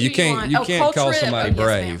brave. Yeah, page you do you can't. want? You Oh, can't call culture- somebody yes,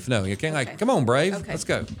 brave. ma'am. No, you can't. Okay. Like, come on, brave. Okay. Let's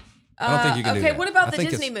go. I don't think you can do Okay, that. what about I the think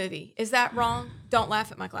Disney it's- movie? Is that wrong? Don't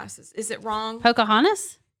laugh at my glasses. Is it wrong?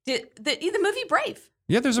 Pocahontas? The movie Brave.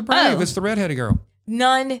 Yeah, there's a brave. Oh. It's the redheaded girl.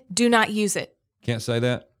 None do not use it. Can't say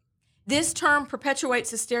that. This term perpetuates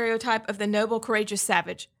the stereotype of the noble, courageous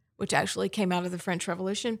savage, which actually came out of the French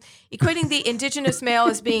Revolution, equating the indigenous male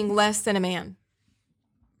as being less than a man.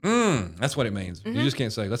 That's what it means. Mm-hmm. You just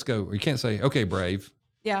can't say, let's go. Or you can't say, okay, brave.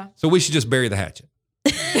 Yeah. So we should just bury the hatchet.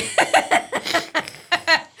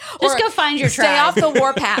 Just go find your Stay tribe. off the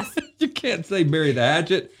warpath. You can't say bury the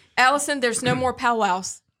hatchet. Allison, there's no more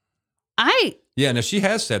powwows. Yeah, no, she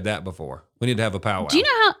has said that before. We need to have a powwow. Do you know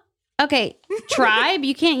how? Okay, tribe.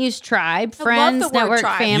 You can't use tribe. I love Friends, the word network,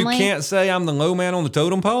 tribe. family. You can't say I'm the low man on the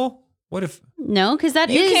totem pole? What if No, because that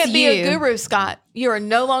You is can't be you. a guru, Scott. You are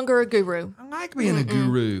no longer a guru. I like being a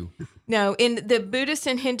guru? No, in the Buddhist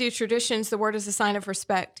and Hindu traditions, the word is a sign of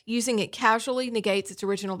respect. Using it casually negates its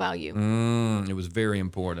original value. It was very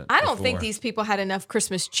important. I don't think before. these people had enough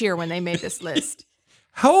Christmas cheer when they made this list.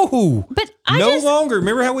 Oh, But I no just longer.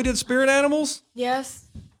 Remember how we did spirit animals? Yes.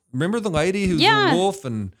 Remember the lady who's Yeah. a wolf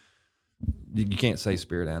and you can't say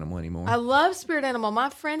spirit animal anymore. I love spirit animal. My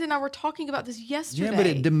friend and I were talking about this yesterday. Yeah, but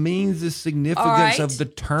it demeans the significance All right. of the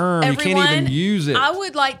term. you Everyone, can't even use it. I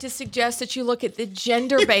would like to suggest that you look at the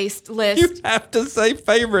gender-based You list. have to say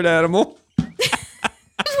favorite animal.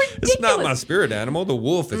 It's not ridiculous. my spirit animal. The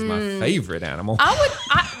wolf is my favorite animal.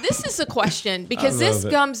 This is a question because this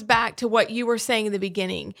love it. comes back to what you were saying in the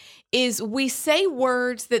beginning is we say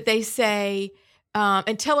words that they say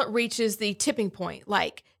until it reaches the tipping point.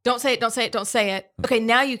 Like, don't say it, don't say it, don't say it. Okay,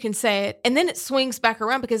 now you can say it. And then it swings back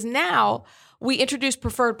around because now we introduce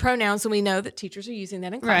preferred pronouns and we know that teachers are using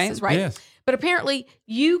that in classes, right? Yes. But apparently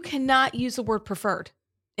you cannot use the word preferred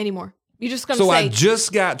anymore. You're just going to So say I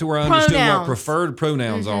just got to where I understood what pronouns. preferred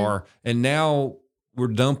pronouns are, and now we're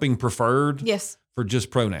dumping preferred yes. for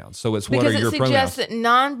just pronouns. So it's what Because are it your suggests pronouns? that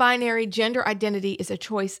non-binary gender identity is a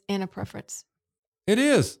choice and a preference. It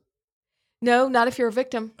is. No, not if you're a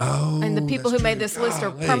victim. Oh, And the people who that's made true. this list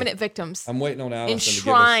are Golly. permanent victims. I'm waiting on Allison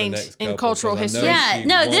Enshrined to give us the next in couple, cultural 'cause I know history. Yeah, she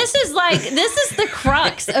no, wants- this is the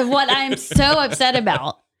crux of what I'm so upset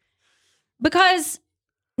about. Because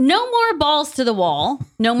no more balls to the wall,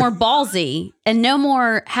 no more ballsy, and no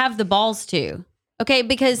more have the balls to. Okay,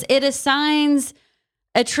 because it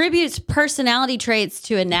attributes personality traits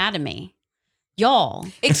to anatomy. Y'all.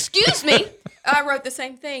 Excuse me. I wrote the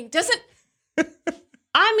same thing.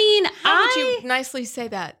 I mean, How would you nicely say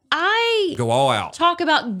that? I Go all out. talk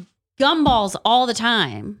about gumballs all the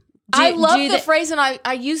time. I love do the phrase, and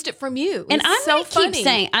I used it from you. And It's I'm so gonna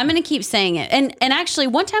funny. I'm gonna keep saying it. And actually,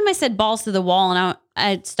 one time I said balls to the wall, and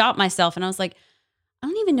I stopped myself, and I was like, I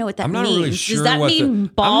don't even know what that I'm not means. really sure Does that what mean I'm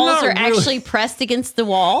balls not are really- actually pressed against the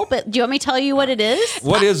wall? But do you want me to tell you what it is?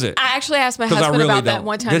 What is it? I actually asked my 'Cause I husband really about that don't.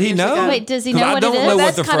 one time. Did he years know? ago. Wait, does he 'Cause know I what don't it is? know what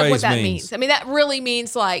That's the kind of what phrase that means. means. I mean, that really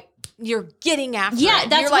means like you're getting after Yeah, it.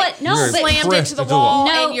 that's you're what- like no, but- slammed pressed into the into the wall. wall.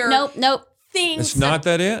 No, and you're nope. things. It's not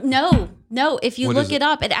that it? No. If you What look is it it?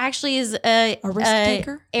 up, it actually is a risk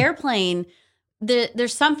taker? airplane.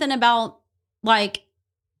 There's something about like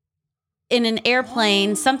in an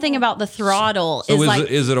airplane, something about the throttle So is is like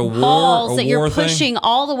it a war balls that you're war thing? pushing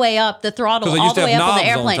all the way up the throttle, 'Cause they all used the to way have up on the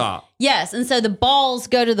knobs on airplane. top. Yes, and so the balls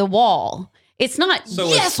go to the wall. It's not So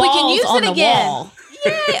yes, it's- we can balls use on it the again. wall.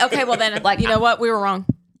 Yay. Okay, well then, like you know what, we were wrong.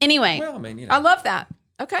 Anyway, Well, I mean, you know. I love that.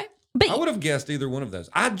 Okay. but I would have guessed either one of those.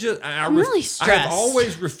 I'm really I stressed. have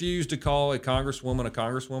always refused to call a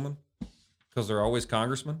congresswoman because they're always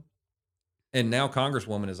congressmen. And now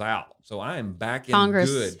congresswoman is out. So I am back in Congress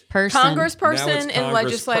good. person. Now it's Congressperson and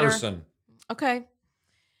legislator. congressperson. Okay.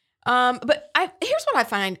 But here's what I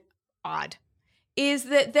find odd is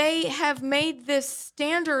that they have made this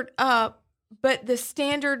standard up, but the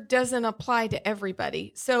standard doesn't apply to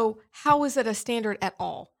everybody. So how is it a standard at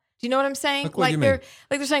all? Do you know what I'm saying? Like, what do you mean?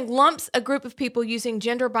 they're saying lumps a group of people using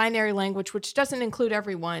gender binary language, which doesn't include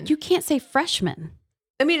everyone. You can't say freshman.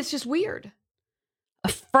 I mean, it's just weird. A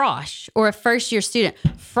frosh or a first year student.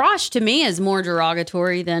 Frosh to me is more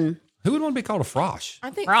derogatory than Who would want to be called a frosh? I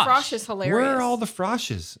think Frosh. frosh is hilarious. Where are all the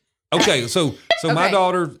froshes? Okay, so my Okay.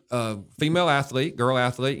 daughter, female athlete, girl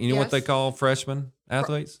athlete. You know what Yes. they call freshman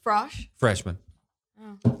athletes? frosh? Freshmen.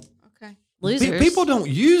 Oh, okay. losers. People don't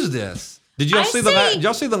use this. Did y'all I see did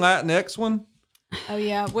y'all see the Latinx one? Oh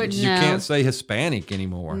yeah, which You No. can't say Hispanic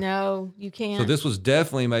anymore. no, you can't. So this was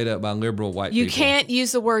definitely made up by liberal white you people. can't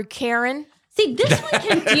use the word Karen. See, this one It's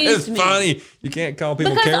confused me. funny. You can't call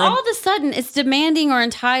people Because Karen. all of a sudden it's demanding or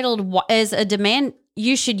entitled as a demand.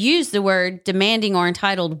 You should use the word demanding or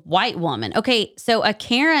entitled white woman. Okay, so a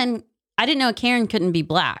Karen, I didn't know a Karen couldn't be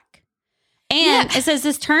black. And it says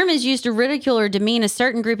this term is used to ridicule or demean a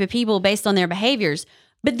certain group of people based on their behaviors.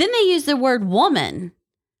 But then they use the word woman.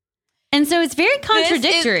 And so it's very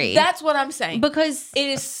contradictory. That's what I'm saying. because It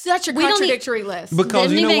is such a We don't contradictory list. because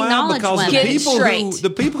didn't you know even why? acknowledge Because women. Get it straight. the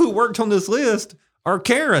people who worked on this list are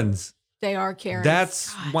Karens. They are Karens.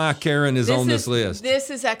 That's Gosh. why Karen is on this list. This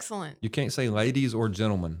is excellent. You can't say ladies or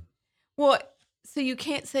gentlemen. Well, so you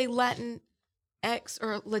can't say Latin X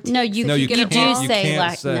or Latinx. No, you- if No, you get can't. it do wrong? You say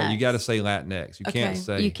can't say. Latinx. You got to say Latinx. You can't Okay.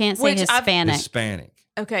 say you can't say Which I've- Hispanic. Hispanic.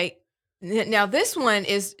 Okay. Now this one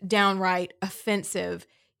is downright offensive.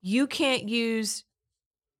 You can't use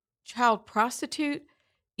child prostitute.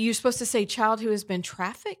 You're supposed to say child who has been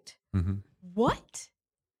trafficked. hmm What?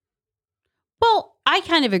 Well, I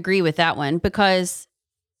kind of agree with that one because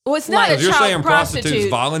Well, it's not a Because you're child saying prostitute. prostitute's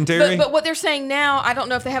voluntary. But what they're saying now, I don't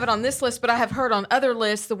know if they have it on this list, but I have heard on other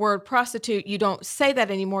lists the word prostitute. You don't say that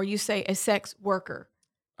anymore. You say a sex worker.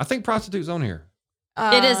 I think prostitute's on here.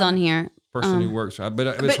 it is on here. Person who works, but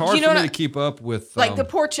it's but hard you know for me what to keep up with. Like the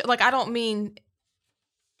poor, like I don't mean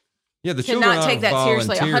yeah, the to children not take aren't that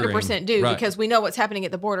seriously. volunteering. 100% do Right. because we know what's happening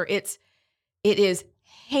at the border. It is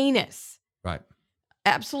heinous, Right.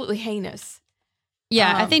 absolutely heinous.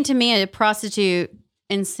 Yeah, I Um, think to me a prostitute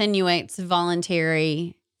insinuates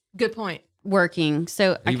voluntary Good point. working.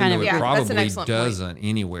 So I Even kind though of it Yeah, that's an probably excellent point. doesn't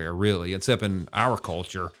anywhere really, except in our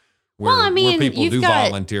culture where, Well, I mean, where people you've do got-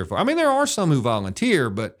 volunteer for. I mean, there are some who volunteer,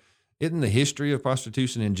 but isn't the history of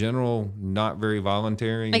prostitution in general not very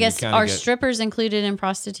voluntary? I And you guess kinda are get- strippers included in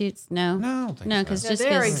prostitutes? No. No, I don't think No, so. 'cause No, just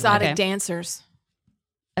they're 'cause- exotic okay. dancers.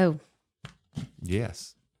 Oh,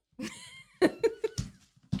 Yes. I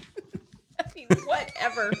mean,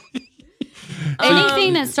 whatever.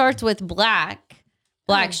 anything that starts with black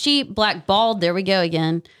sheep, black bald. There we go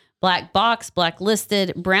again. Black box, black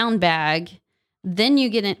listed, brown bag. Then you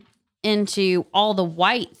get into all the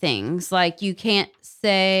white things. Like you can't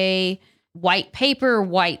say white paper,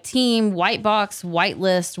 white team, white box, white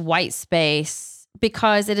list, white space,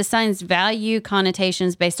 because it assigns value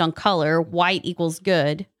connotations based on color. White equals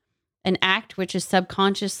good. An act which is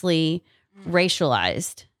subconsciously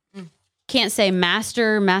racialized. Can't say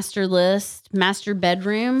master, master list, master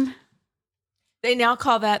bedroom. They now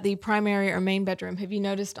call that the primary or main bedroom. Have you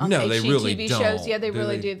noticed on No, the they really HGTV shows? don't, Yeah, they do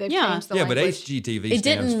really they? do. They've Yeah. changed the Yeah, but language. HGTV It stands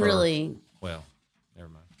didn't for, really. well, never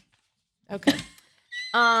mind. Okay.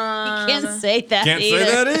 Can't say that. Can't either.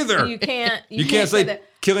 say that either. You can't. You can't say that.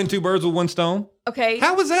 killing two birds with one stone. Okay.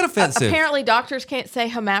 How is that offensive? Apparently, doctors can't say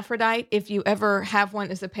hermaphrodite. If you ever have one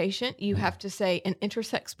as a patient, you have to say an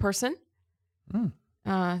intersex person.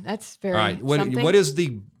 That's very All right. something. What is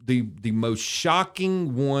the most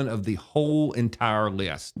shocking one of the whole entire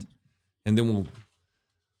list? And then we'll.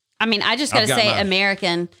 I mean, I just got to I've got say mine.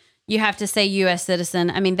 American. You have to say U.S. citizen.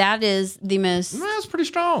 I mean, that is the most. That's pretty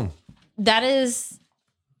strong. That is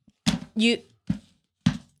you.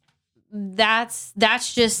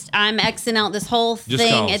 That's just I'm Xing out this whole Just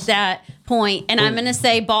thing cause. at that point, and I'm going to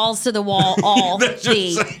say balls to the wall all the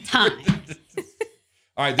time.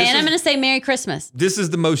 All right, And I'm going to say Merry Christmas. this is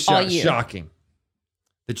the most all year. shocking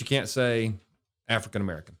that you can't say African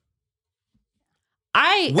American.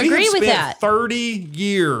 I We agree have with spent that. 30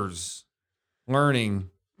 years learning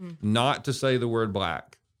not to say the word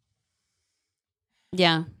black.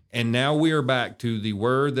 Yeah. And now we are back to the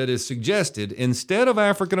word that is suggested instead of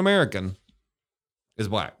African American is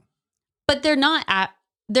black. But they're not.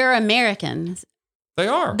 They're Americans. They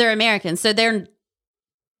are. They're Americans, so they're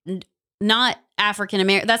not African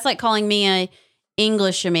American. That's like calling me a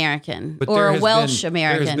English American But or there a has Welsh been,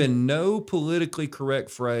 American. There has been no politically correct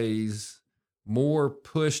phrase more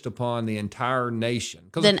pushed upon the entire nation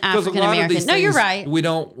Than African American. No, you're right. We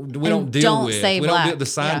don't deal don't with. say We don't deal black. the Yeah.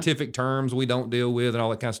 scientific terms we don't deal with and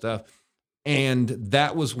all that kind of stuff. And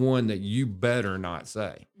that was one that you better not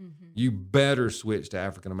say. You better switch to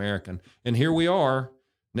African American. And here we are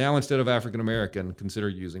now. Instead of African American, consider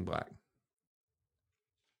using black.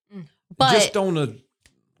 but Just on a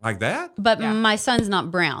like that, Yeah. my son's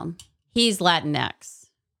not brown. He's Latinx,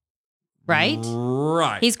 right?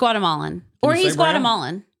 Right. He's Guatemalan, Can or you say he's brown?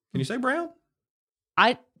 Guatemalan. Can you say brown?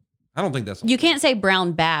 I I don't think that's you can't say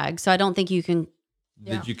brown bag, so I don't think you can.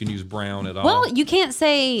 that you can use brown at all. Well, you can't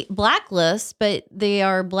say blacklist, but they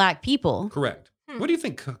are black people. Correct. What do you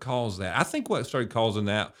think caused that? I think what started causing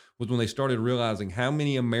that was when they started realizing how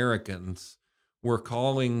many Americans were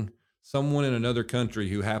calling someone in another country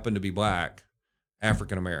who happened to be black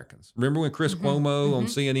African Americans. Remember when Chris Cuomo on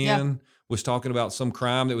CNN was talking about some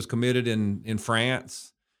crime that was committed in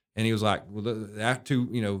France, and he was like, "Well, that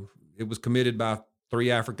too, it was committed by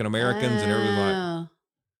 3 African Americans," and everyone was like, Oh.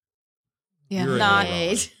 Yeah, You're not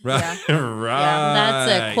right. Right. Right.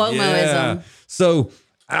 That's a Cuomoism. Yeah. So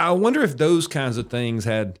I wonder if those kinds of things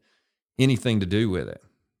had anything to do with it.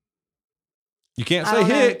 You can't I say don't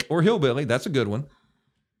know. hick or hillbilly. That's a good one.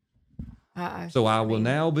 So I will mean-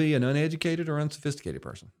 now be an uneducated or unsophisticated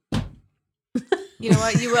person. You know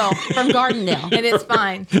what? You will, From Gardendale. and it's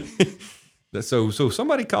fine. So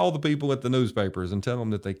somebody call the people at the newspapers and tell them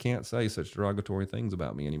that they can't say such derogatory things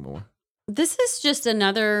about me anymore. This is just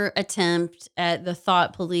another attempt at the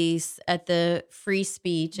thought police, at the free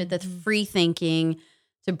speech, at the free thinking,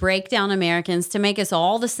 to break down Americans, to make us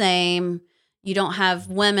all the same. You don't have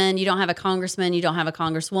women, you don't have a congressman, you don't have a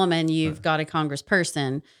congresswoman, you've got a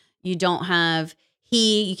congressperson. You don't have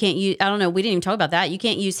you can't use, I don't know, we didn't even talk about that. You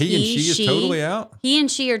can't use He and she is totally out. He and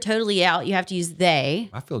she are totally out. You have to use they.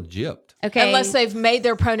 I feel gypped. Okay. Unless they've made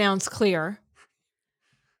their pronouns clear.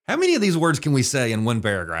 How many of these words can we say in one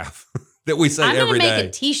paragraph that we say I'm every gonna make day?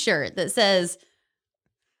 a T-shirt that says,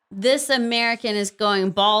 "This American is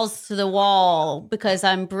going balls to the wall because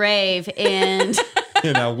I'm brave," and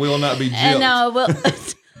And I will not be gypped. and well,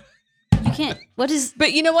 you can't. What is?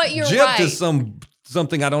 But you know what? You're Gypped right. is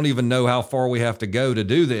something I don't even know how far we have to go to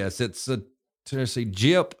do this. It's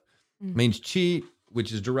gyp means cheat,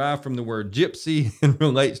 which is derived from the word gypsy and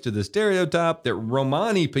relates to the stereotype that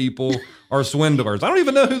Romani people are swindlers. I don't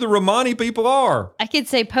even know who the Romani people are. I could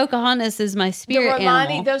say Pocahontas is my the spirit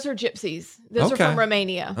Romani, animal. those are gypsies. Those Okay. are from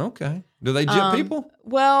Romania. Okay. Do they gyp people?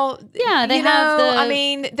 Well, Yeah, they you have know, the- I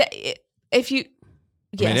mean, if you,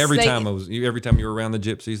 yes, I mean, every they- time you were around the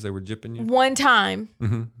gypsies, they were gypping you. one time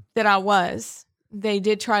Mm-hmm. that I was, they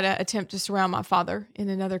did try to attempt to surround my father in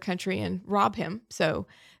another country and rob him. So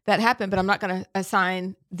that happened, but I'm not going to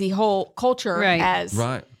assign the whole culture Right. as,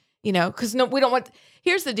 Right. because we don't want.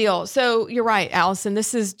 Here's the deal. So you're right, Allison.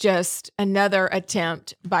 This is just another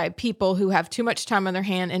attempt by people who have too much time on their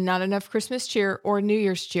hand and not enough Christmas cheer or New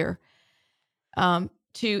Year's cheer,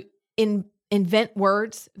 to invent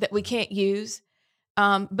words that we can't use.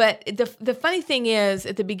 But the funny thing is,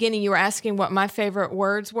 at the beginning, you were asking what my favorite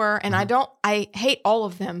words were, and I hate all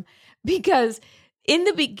of them, because in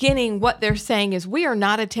the beginning, what they're saying is we are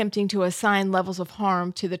not attempting to assign levels of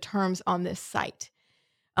harm to the terms on this site.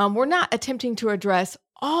 We're not attempting to address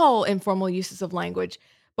all informal uses of language,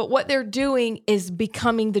 but what they're doing is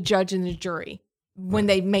becoming the judge and the jury when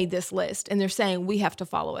they made this list, and they're saying we have to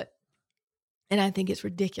follow it. And I think it's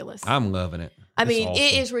ridiculous. I'm loving it. I It's mean, awesome.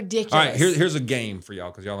 it is ridiculous. All right, here's a game for y'all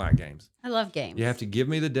because y'all like games. I love games. You have to give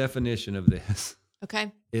me the definition of this.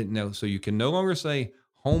 Okay. So you can no longer say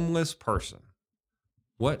homeless person.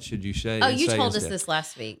 What should you say? Oh, you say told us instead? this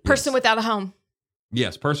last week. Person without a home.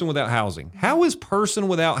 Yes, person without housing. How is person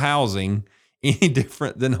without housing any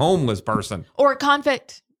different than homeless person? Or a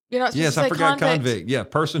convict. You're not supposed Yes, to say I forgot convict. Yeah,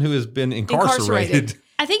 person who has been incarcerated.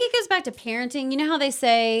 I think it goes back to parenting. You know how they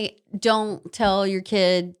say, don't tell your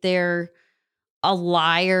kid they're a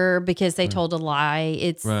liar because they told a lie.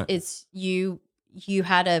 It's you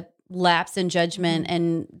had a lapse in judgment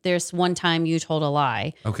and there's one time you told a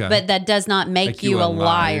lie. Okay. But that does not make you a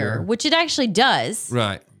liar, which it actually does.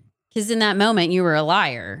 Right. Because in that moment you were a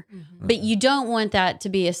liar. Mm-hmm. But you don't want that to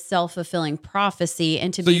be a self-fulfilling prophecy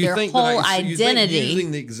and to be their whole identity. You think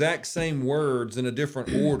using the exact same words in a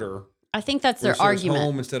different order. I think that's their argument.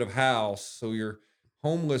 Home instead of house. So your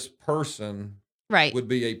homeless person would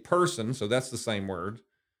be a person, so that's the same word,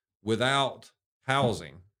 without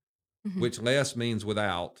housing, which less means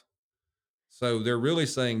without. So they're really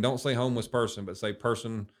saying, don't say homeless person, but say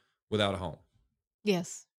person without a home.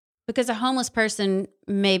 Yes. Because a homeless person,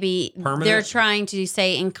 maybe Permanent? They're trying to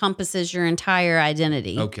say encompasses your entire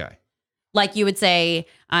identity. Okay. Like you would say,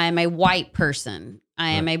 I am a white person. I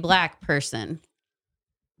am a black person.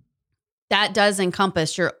 That does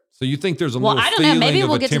encompass your... So you think there's a well, little I don't know. Maybe feeling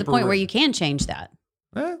we'll of a get to the point where temporary- you can change that.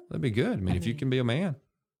 Well, that'd be good. I mean, if you can be a man.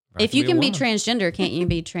 If you can be woman. transgender, can't you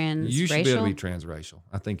be transracial? You should be able to be transracial.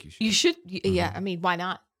 I think you should. You should. Yeah. I mean, why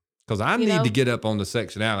not? Because I need to get up on the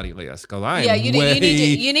sectionality list. Because I am you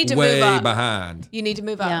need to way move up. behind. You need to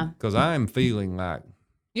move up. Yeah. Because I am feeling like...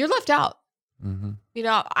 You're left out. Mm-hmm. You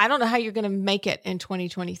know, I don't know how you're going to make it in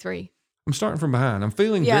 2023. I'm starting from behind. I'm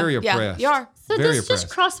feeling very oppressed. You are. So very this just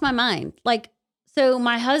crossed my mind. Like, so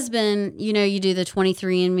my husband, you do the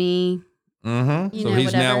 23andMe. Mm-hmm. You So know, he's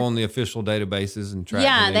whatever. now on the official databases and tracking.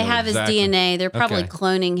 Yeah, they have his DNA. They're probably Okay.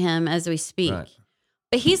 cloning him as we speak. Right.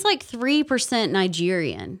 But he's like 3%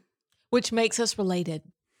 Nigerian. Which makes us related.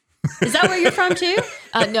 Is that where you're from too?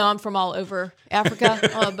 No, I'm from all over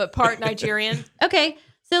Africa, but part Nigerian. Okay.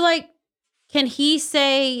 So like, can he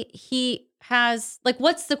say he has, like,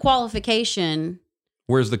 what's the qualification?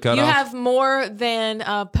 Where's the cutoff? You have more than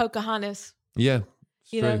Pocahontas. Yeah.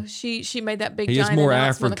 It's You true. know, she made that big He is giant more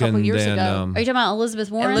announcement a couple African years than... ago. Are you talking about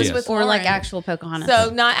Elizabeth Warren? Elizabeth or like Warren. actual Pocahontas? So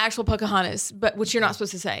not actual Pocahontas, but which you're not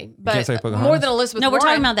supposed to say. But can't say Pocahontas? more than Elizabeth No, we're Warren.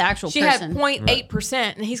 talking about the actual She person. had 0.8%,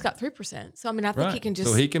 and he's got 3%. So I mean, I think he can just.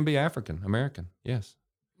 So he can be African American. Yes.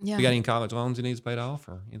 Yeah. You got any college loans he needs paid off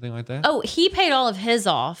or anything like that? Oh, he paid all of his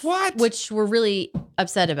off. What? Which we're really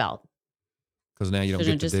upset about. Because now you don't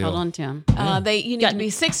Should've get the just deal. held on to him. You need to be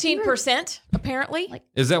 16% apparently. Like,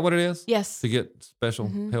 Is that what it is? Yes. To get special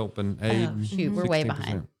help and aid? Oh, shoot, we're way 16%.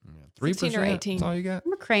 behind. Yeah. 3%? 16 or 18. That's all you got?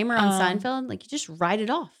 Remember Kramer on Seinfeld? Like, you just write it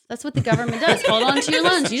off. That's what the government does. Hold on to your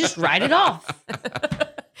loans. You just write it off.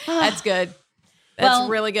 That's good. That's Well,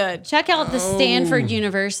 really good. Check out the Stanford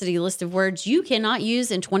University list of words you cannot use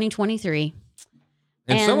in 2023.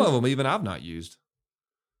 And some And- of them even I've not used.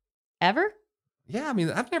 Ever? Yeah, I mean,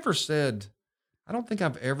 I've never said, I don't think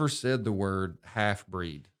I've ever said the word half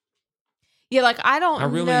breed. Yeah, like I don't I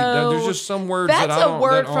really, know. there's just some words That's that I don't. a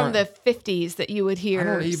word that from aren't- the 50s that you would I hear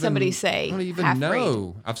don't even- somebody say. I don't even half-breed.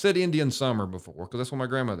 know. I've said Indian summer before because that's what my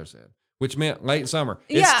grandmother said, which meant late summer.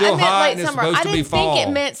 Yeah, It's still I meant hot late and it's summer. supposed I to didn't be fall. think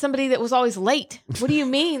it meant somebody that was always late. What do you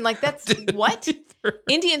mean? Like that's what?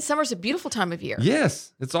 Indian summer's a beautiful time of year.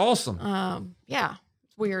 Yes, it's awesome. Yeah,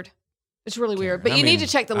 it's weird. It's really weird. Karen. But I you mean, need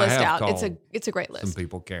to check the I list have out. It's called a great Some list.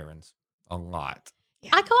 people Karens a lot.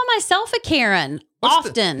 I call myself a Karen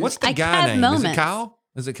often. What's the I guy have name? moments. Is it Kyle?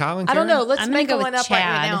 Is it Kyle and I Karen? don't know. Let's I'm gonna make go one with up right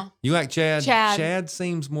Chad. now. You like Chad? Chad. Chad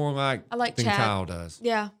seems more like I like than Chad. Kyle does.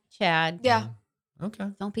 Yeah. Chad. Yeah. Okay.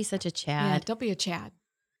 Don't be such a Yeah. Chad. Don't be a Chad.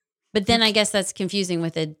 But then I guess that's confusing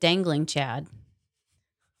with a dangling Chad.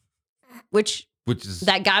 Which Which is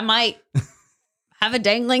that guy might have a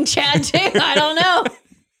dangling Chad too. I don't know.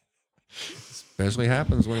 especially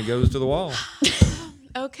happens when he goes to the wall.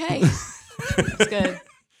 Okay. That's good.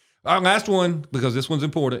 All right, last one, because this one's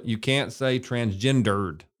important. You can't say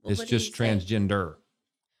transgendered. Well, It's what do just you say? transgender.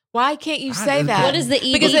 Why can't you say I- that? What is the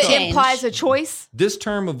ED Because it change? implies a choice. This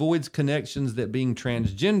term avoids connections that being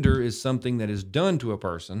transgender is something that is done to a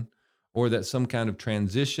person or that some kind of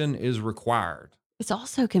transition is required. It's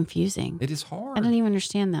also confusing. It is hard. I don't even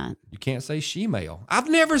understand that. You can't say she-male. I've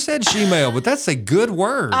never said she-male, but that's a good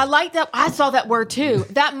word. I like that. I saw that word too.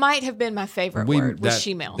 That might have been my favorite word. Was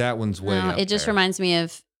shemale, That one's way No, up it just there. reminds me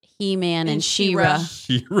of He-Man and And She-Ra.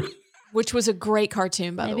 She-Ra. which was a great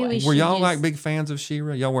cartoon, by Maybe the way. we should Were y'all use- like big fans of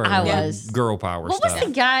She-Ra? Y'all were. I like, was. Girl power What stuff. was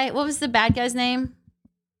the guy? What was the bad guy's name?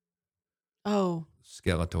 Oh,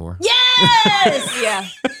 Skeletor. Yes! yeah.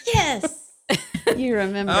 Yes. You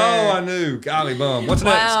remember. Oh, I knew. Golly bum. What's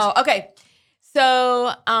Wow. Okay.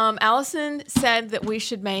 So, Allison said that we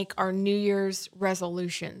should make our New Year's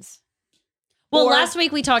resolutions. Well, Or- last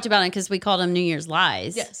week we talked about it because we called them New Year's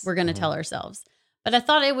lies. Yes. We're going to tell ourselves. But I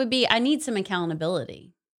thought it would be, I need some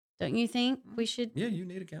accountability. Don't you think we should? Yeah, you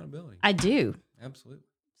need accountability. I do. Absolutely.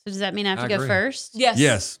 So does that mean I have to I go agree. first? Yes.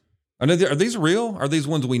 Yes. Are these real? Are these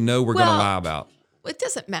ones we know we're going to lie about? It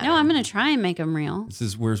doesn't matter. No, I'm going to try and make them real.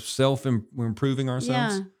 We're improving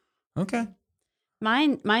ourselves. Yeah. Okay.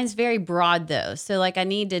 Mine's very broad though, so like I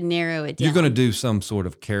need to narrow it down. You're going to do some sort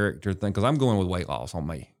of character thing because I'm going with weight loss on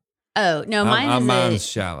me. Oh no, mine's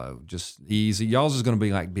shallow, just easy. Y'all's is going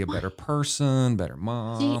to be a better person, better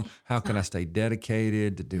mom. How can I stay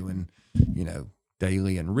dedicated to doing,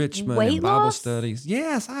 daily enrichment Weight and Bible loss? studies?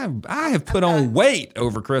 Yes, I have put on weight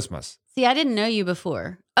over Christmas. See, I didn't know you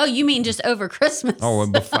before. Oh, you mean just over Christmas? Oh,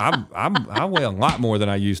 and I weigh a lot more than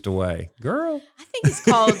I used to weigh, girl. I think it's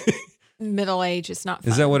called middle age. It's not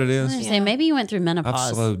fun. Is that what it I is? was gonna say, maybe you went through menopause.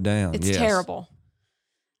 I've slowed down. It's yes. terrible.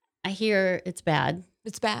 I hear it's bad.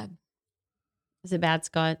 It's bad. Is it bad,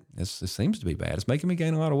 Scott? It seems to be bad. It's making me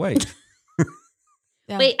gain a lot of weight.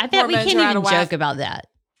 Yeah. Wait, I bet we Hormones can't are out even of whack. joke about that.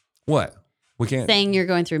 What? We can't. Saying you're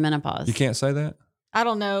going through menopause. You can't say that. I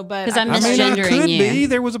don't know, but 'Cause I'm I misgendering could you. be.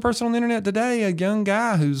 There was a person on the internet today, a young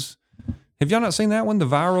guy who's. Have y'all not seen that one? The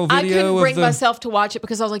viral I video couldn't bring of the. myself to watch it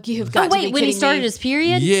because I was like, "You have got Oh to be wait, when he kidding started me. his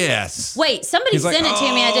period? Yes. Wait, somebody He's like, sent it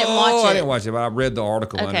to me. I didn't watch it. I didn't watch it, but I read the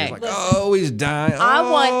article. And Okay. it was like, oh, he's dying. I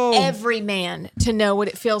Oh. want every man to know what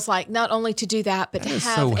it feels like, not only to do that, but That to is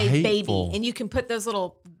have so a hateful. baby. And you can put those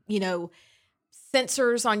little,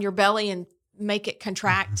 sensors on your belly and make it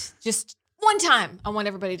contract. Just one time. I want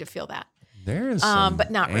everybody to feel that. There is but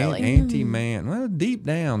not really. Anti-man. Well, deep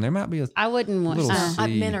down, there might be a I wouldn't watch little that.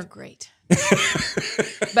 seed. Men are great.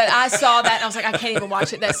 But I saw that and I was like, I can't even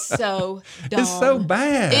watch it. That's so dumb. It's so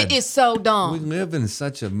bad. It is so We dumb. live in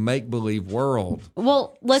such a make-believe world.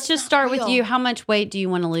 Well, let's just start with real. you. How much weight do you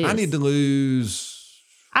want to lose? I need to lose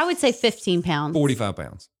I would say 15 pounds. 45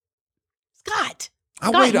 pounds. Scott.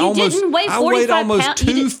 Scott, you didn't weigh I weighed 45 almost pounds. You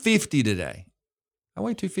did- 250 today. I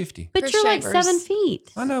weigh 250. But Chris you're like Shavers. 7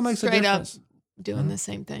 feet. I know it makes Straight a up difference. doing the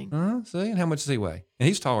same thing. See, and how much does he weigh? And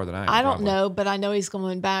he's taller than I am. I don't probably. know, but I know he's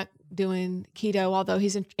going back doing keto, although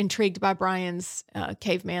he's intrigued by Brian's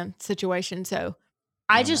caveman situation. So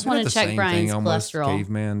I just Isn't want it to the check same Brian's thing, almost? cholesterol.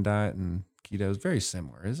 Caveman diet and keto is very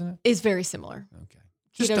similar, isn't it? it's very similar. Okay.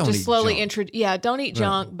 Keto don't just eat slowly junk. don't eat Right.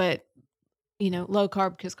 junk, but low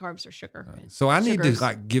carb because carbs are sugar. So I need Sugars.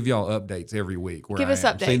 to give y'all updates every week. Where Give I us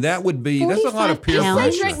am. See, updates. that would be that's a lot of 45 peer pounds? Say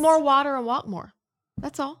pressure. drink more water and walk more.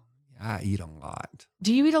 That's all. I eat a lot.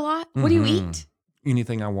 Do you eat a lot? What do you Mhm. eat?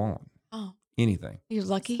 Anything I want. Oh, Anything. you're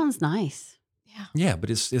lucky. Sounds nice. Yeah, but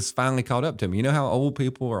it's finally caught up to me. You know how old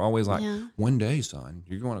people are always like, Yeah. one day, son,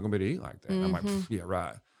 you're not going to be able to eat like that. I'm like, Mhm. yeah,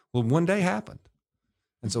 right. Well, one day happened.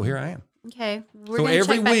 And so here I am. Okay. We're So gonna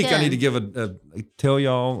every check back week I need in. to give tell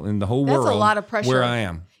y'all in the whole That's a world lot of pressure. where I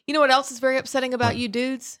am. You know what else is very upsetting about What? you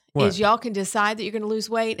dudes? What? Is y'all can decide that you're going to lose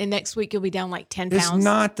weight, and next week you'll be down like 10 It's pounds.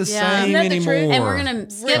 not the Yeah. same Isn't that the truth? anymore. And we're gonna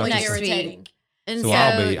skip Really next irritating. week. And So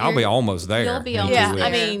I'll be you're- almost there. You'll be in almost 2 Yeah, weeks.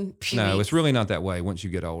 I mean, No, it's really not that way once you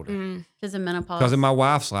get older. because of menopause. Because my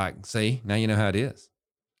wife's like, see, now you know how it is.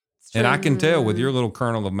 it's And true. I can tell with your little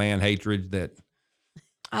kernel of man hatred that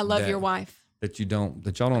I love that- your wife.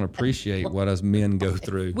 y'all don't appreciate what us men go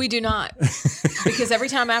through. We do not. Because every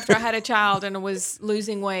time after I had a child and I was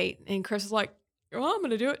losing weight, and Chris was like, well, I'm going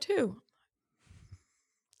to do it too.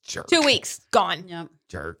 Jerk. 2 weeks, gone. Yep.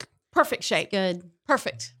 Jerk. Perfect shape. Good.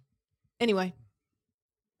 Perfect. Anyway.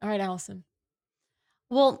 All right, Allison.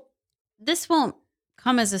 Well, this won't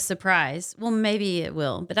come as a surprise. Well, maybe it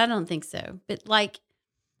will, but I don't think so. But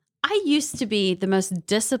I used to be the most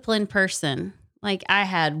disciplined person. Like I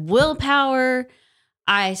had willpower.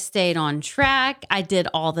 I stayed on track. I did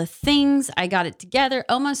all the things. I got it together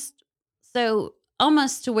almost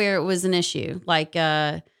to where it was an issue, like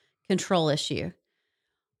a control issue.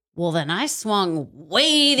 Well, then I swung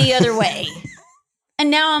way the other way. And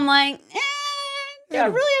now I'm like, do I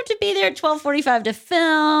really have to be there at 12:45 to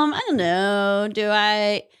film? I don't know. Do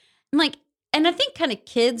I? I'm like, and I think kind of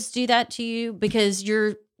kids do that to you because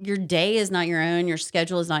your day is not your own. Your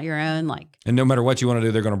schedule is not your own. Like And no matter what you want to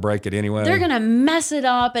do, they're going to break it anyway. they're going to mess it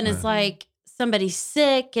up. And it's like somebody's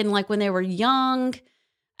sick. And like when they were young,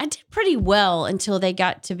 I did pretty well until they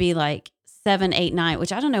got to be like 7, 8, 9,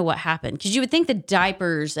 which I don't know what happened. Because you would think the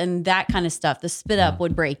diapers and that kind of stuff, the spit up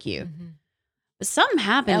would break you. But something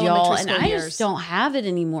happened, y'all, Elementary and school I years. just don't have it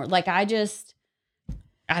anymore. Like I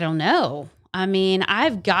don't know. I mean,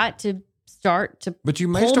 I've got to start to But you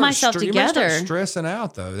may pull start myself you may together. start stressing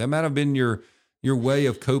out though. That might have been your way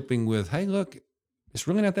of coping with, hey, look, it's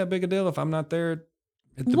really not that big a deal if I'm not there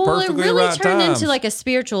at the Well, it perfectly really right turned times. into like a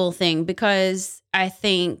spiritual thing because I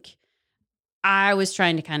think I was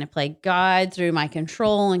trying to kind of play God through my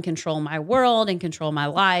control and control my world and control my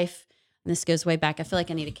life. And this goes way back. I feel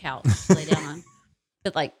like I need a couch to lay down on.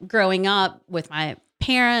 But like growing up with my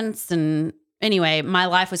parents and anyway, my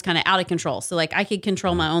life was kind of out of control. So like I could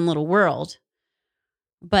control my own little world.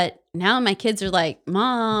 But now my kids are like,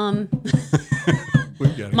 Mom,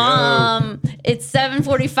 it's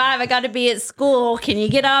 7:45. I got to be at school. Can you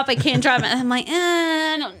get up? I can't drive. I'm like,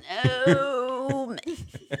 I don't know.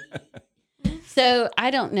 So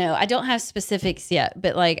I don't know. I don't have specifics yet,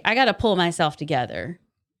 but like I got to pull myself together.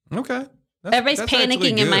 Okay. Everybody's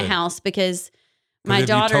panicking in my house because my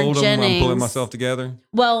daughter told Jennings. I'm pulling myself together.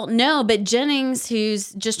 Well, no, but Jennings,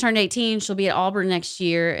 who's just turned 18, she'll be at Auburn next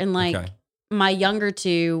year, and like my younger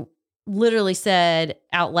two literally said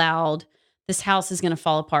out loud, "This house is going to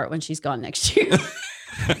fall apart when she's gone next year."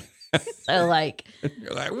 So like,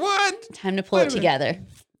 you're like, what? Time to pull it together.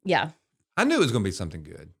 Yeah, I knew it was going to be something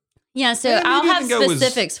good. Yeah, so I'll have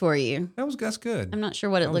specifics for you. That's good. I'm not sure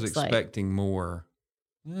what it looks like. I was expecting more.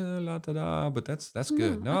 But that's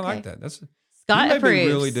good. No, I like that. That's Scott you may approves. be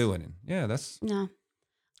really doing it. Yeah, that's. No,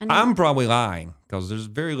 I'm probably lying because there's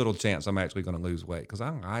very little chance I'm actually going to lose weight because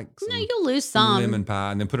I like some you'll lose some lemon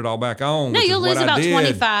pie and then put it all back on. No, you'll lose about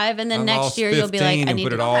 25, and then I next year you'll be like, I need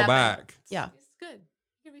put to it all back. Yeah, it's good.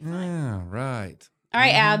 You're gonna be fine. Yeah, right. All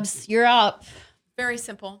right, Abs, you're up. Very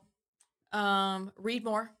simple. Read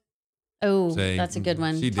more. Oh, that's a good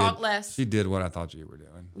one. Talk less. She did what I thought you were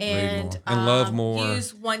doing. And, read more. And love more.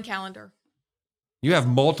 Use one calendar. You have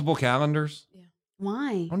multiple calendars? Yeah.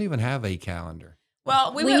 Why? I don't even have a calendar.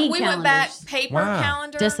 Well, we went back paper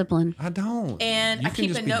calendar. Discipline. I don't. And I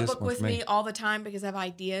keep a notebook with me all the time because I have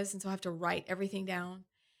ideas, and so I have to write everything down.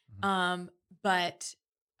 But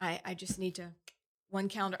I just need to one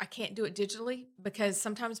calendar. I can't do it digitally because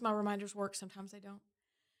sometimes my reminders work, sometimes they don't.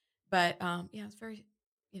 But yeah, it's very,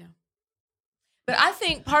 But I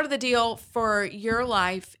think part of the deal for your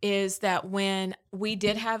life is that when we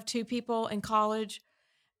did have two people in college,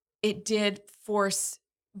 it did force,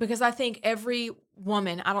 because I think every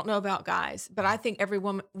woman, I don't know about guys, but I think every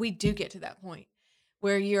woman, we do get to that point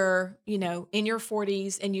where you're, in your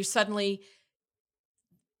 40s and you suddenly,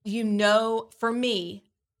 for me,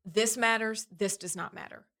 this matters, this does not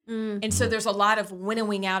matter. Mm-hmm. And so there's a lot of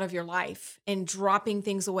winnowing out of your life and dropping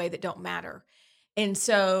things away that don't matter. And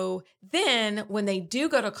so then when they do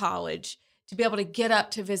go to college, to be able to get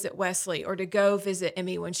up to visit Wesley or to go visit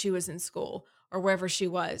Emmy when she was in school or wherever she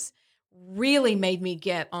was, really made me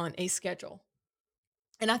get on a schedule.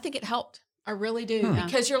 And I think it helped. I really do.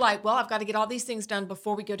 Because you're like, well, I've got to get all these things done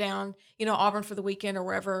before we go down, Auburn for the weekend or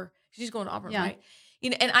wherever. She's going to Auburn, right?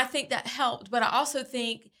 And I think that helped. But I also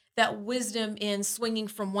think that wisdom in swinging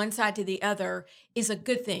from one side to the other is a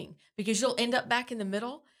good thing because you'll end up back in the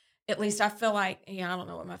middle. At least I feel like, I don't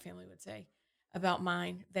know what my family would say about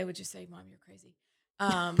mine. They would just say, Mom, you're crazy.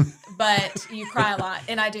 But you cry a lot,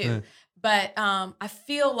 and I do. But I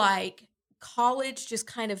feel like college just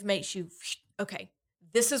kind of makes you, okay,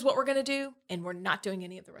 this is what we're going to do, and we're not doing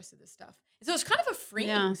any of the rest of this stuff. And so it's kind of a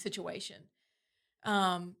freeing situation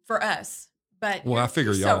for us. But I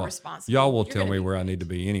figure y'all will tell me where I need to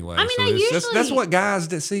be anyway. I mean, that's what guys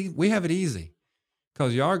that see. We have it easy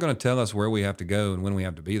because y'all are going to tell us where we have to go and when we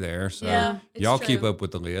have to be there. So y'all keep up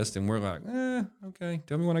with the list, and we're like, okay,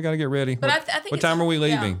 tell me when I got to get ready. But I think what time are we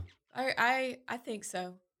leaving? I think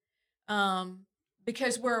so,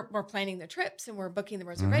 because we're planning the trips and we're booking the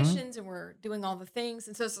reservations and we're doing all the things,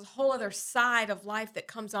 and so it's a whole other side of life that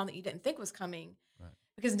comes on that you didn't think was coming. Right.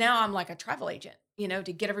 Because now I'm like a travel agent,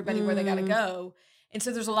 to get everybody where they got to go. And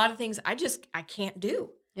so there's a lot of things I can't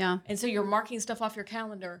do. Yeah. And so you're marking stuff off your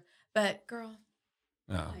calendar. But girl,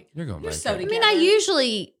 you're going you're back so there. together. I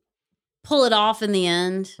usually pull it off in the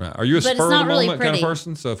end. Right. Are you a spur of the moment kind of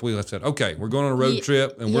person? So if we said, okay, we're going on a road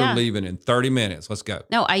trip and we're leaving in 30 minutes, let's go.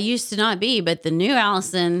 No, I used to not be, but the new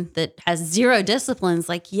Allison that has zero disciplines,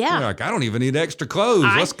 I don't even need extra clothes.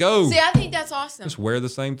 Let's go. See, I think that's awesome. Just wear the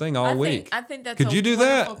same thing all week. I think that's could you do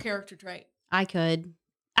that? Character trait. I could.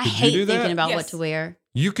 I hate thinking about what to wear.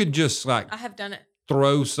 You could just I have done it.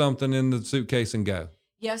 Throw something in the suitcase and go.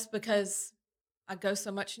 Yes, because I go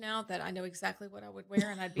so much now that I know exactly what I would wear,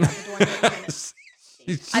 and I'd be out the door in 30 minutes.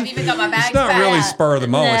 I've even got my bag. It's not really spur of the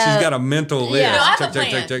moment. No. She's got a mental list. Yeah. No, I have a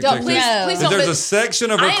plan. Please don't. There's a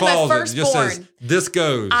section of her closet that just says, this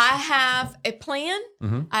goes. I have a plan.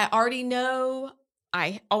 Mm-hmm. I already know.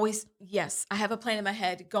 I have a plan in my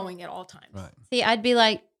head going at all times. Right. See, I'd be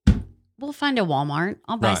like, we'll find a Walmart.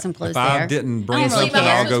 I'll buy some clothes there. If I didn't bring something,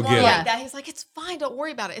 I'll go get it. Like that. He's like, it's fine. Don't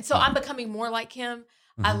worry about it. And so I'm becoming more like him.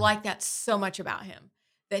 Mm-hmm. I like that so much about him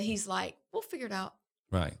that he's like, we'll figure it out.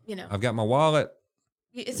 Right. I've got my wallet.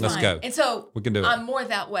 Let's go. And so we can do it. I'm more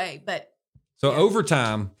that way. But over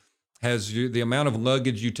time, Has the amount of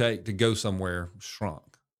luggage you take to go somewhere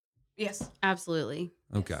shrunk? Yes. Absolutely.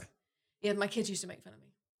 Okay. Yeah, my kids used to make fun of me.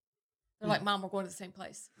 They're like, Mom, we're going to the same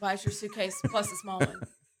place. Why is your suitcase plus a small one?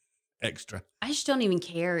 Extra. I just don't even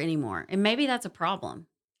care anymore. And maybe that's a problem.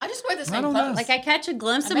 I just wear the same don't know. clothes. Like I catch a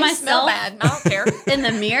glimpse I of may smell myself bad. I don't care. in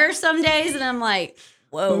the mirror some days and I'm like,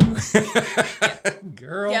 whoa.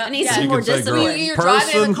 Girl. Yeah. I need Yeah. some You more can say discipline. girl. You're driving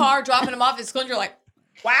in Person. the car, dropping them off at school, and you're like,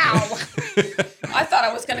 wow. I thought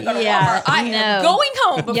I was going to go to Yeah, Walmart. I am no. going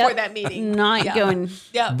home before Yep. that meeting. Not Yeah. going.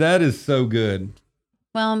 Yeah. That is so good.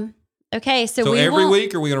 Well, okay. So, So we every won't-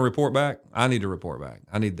 week, are we going to report back? I need to report back.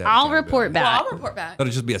 I need that. I'll accountability. report Well, back. I'll report back.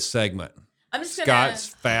 That'll just be a segment. I'm just going Scott's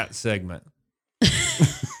fat segment.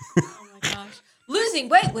 Oh my gosh. Losing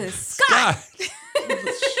weight with Scott.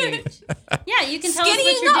 Shoot. Yeah, you can tell us what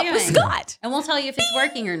Skinnying you're up doing. with Scott. And we'll tell you if it's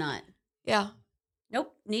working or not. Yeah.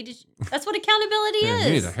 Nope. That's what accountability Yeah, is.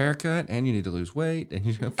 you need a haircut and you need to lose weight. And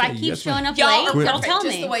you, If I keep showing up Y'all late, are don't perfect tell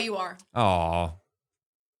just me. the way you are. Oh,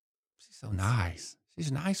 she's so nice.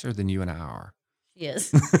 She's nicer than you and I are. She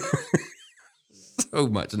is. So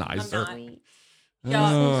much I'm nicer. not. Sweet. Yeah.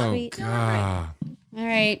 Oh, Sweet. God. All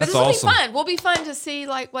right. But That's this will awesome. be fun. Will be fun to see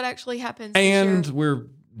like what actually happens. this And year. we're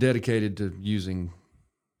dedicated to using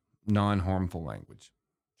non-harmful language.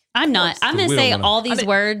 I'm not. I'm going We to don't say wanna- all these I mean-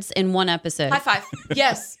 words in one episode. High five.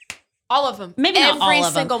 Yes. All of them. Maybe not Every all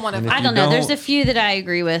of them. single one of And them. if I you don't know. There's don't- a few that I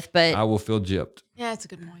agree with, but I will feel gypped. Yeah, that's a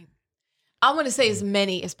good point. I want to say as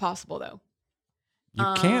many as possible, though. You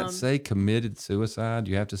can't Um, say committed suicide.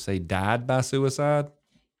 You have to say died by suicide.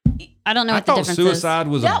 I don't know I what the thought difference suicide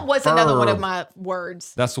was That a was another one of verb. my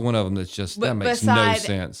words. That's one of them that's just, that But makes no beside-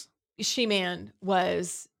 sense. She-Man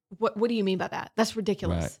was, what do you mean by that? That's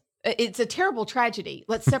ridiculous. Right. It's a terrible tragedy.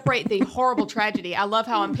 Let's separate the horrible tragedy. I love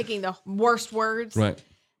how I'm picking the worst words. Right.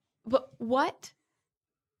 But what?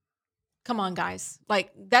 Come on, guys.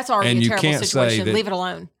 Like, that's already And a you terrible can't say situation. that- Leave it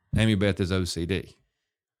alone. Amy Beth is OCD.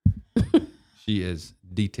 She is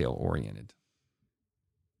detail oriented.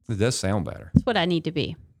 It does sound better. That's what I need to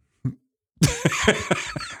be.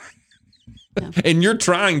 And you're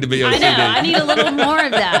trying to be OCD. I know. I need a little more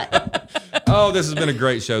of that. Oh, this has been a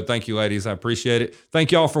great show. Thank you, ladies. I appreciate it.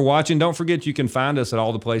 Thank you all for watching. Don't forget you can find us at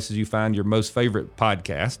all the places you find your most favorite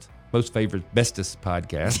podcast, most favorite, bestest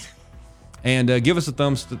podcast. And give us a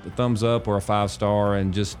thumbs up or a 5-star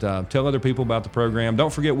and just tell other people about the program.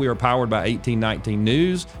 Don't forget we are powered by 1819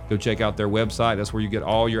 News. Go check out their website. That's where you get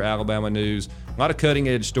all your Alabama news. A lot of cutting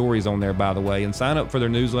edge stories on there, by the way. And sign up for their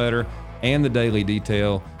newsletter and the Daily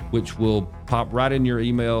Detail, which will pop right in your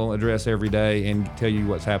email address every day and tell you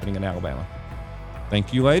what's happening in Alabama.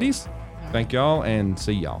 Thank you, ladies. Thank y'all, and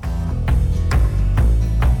see y'all.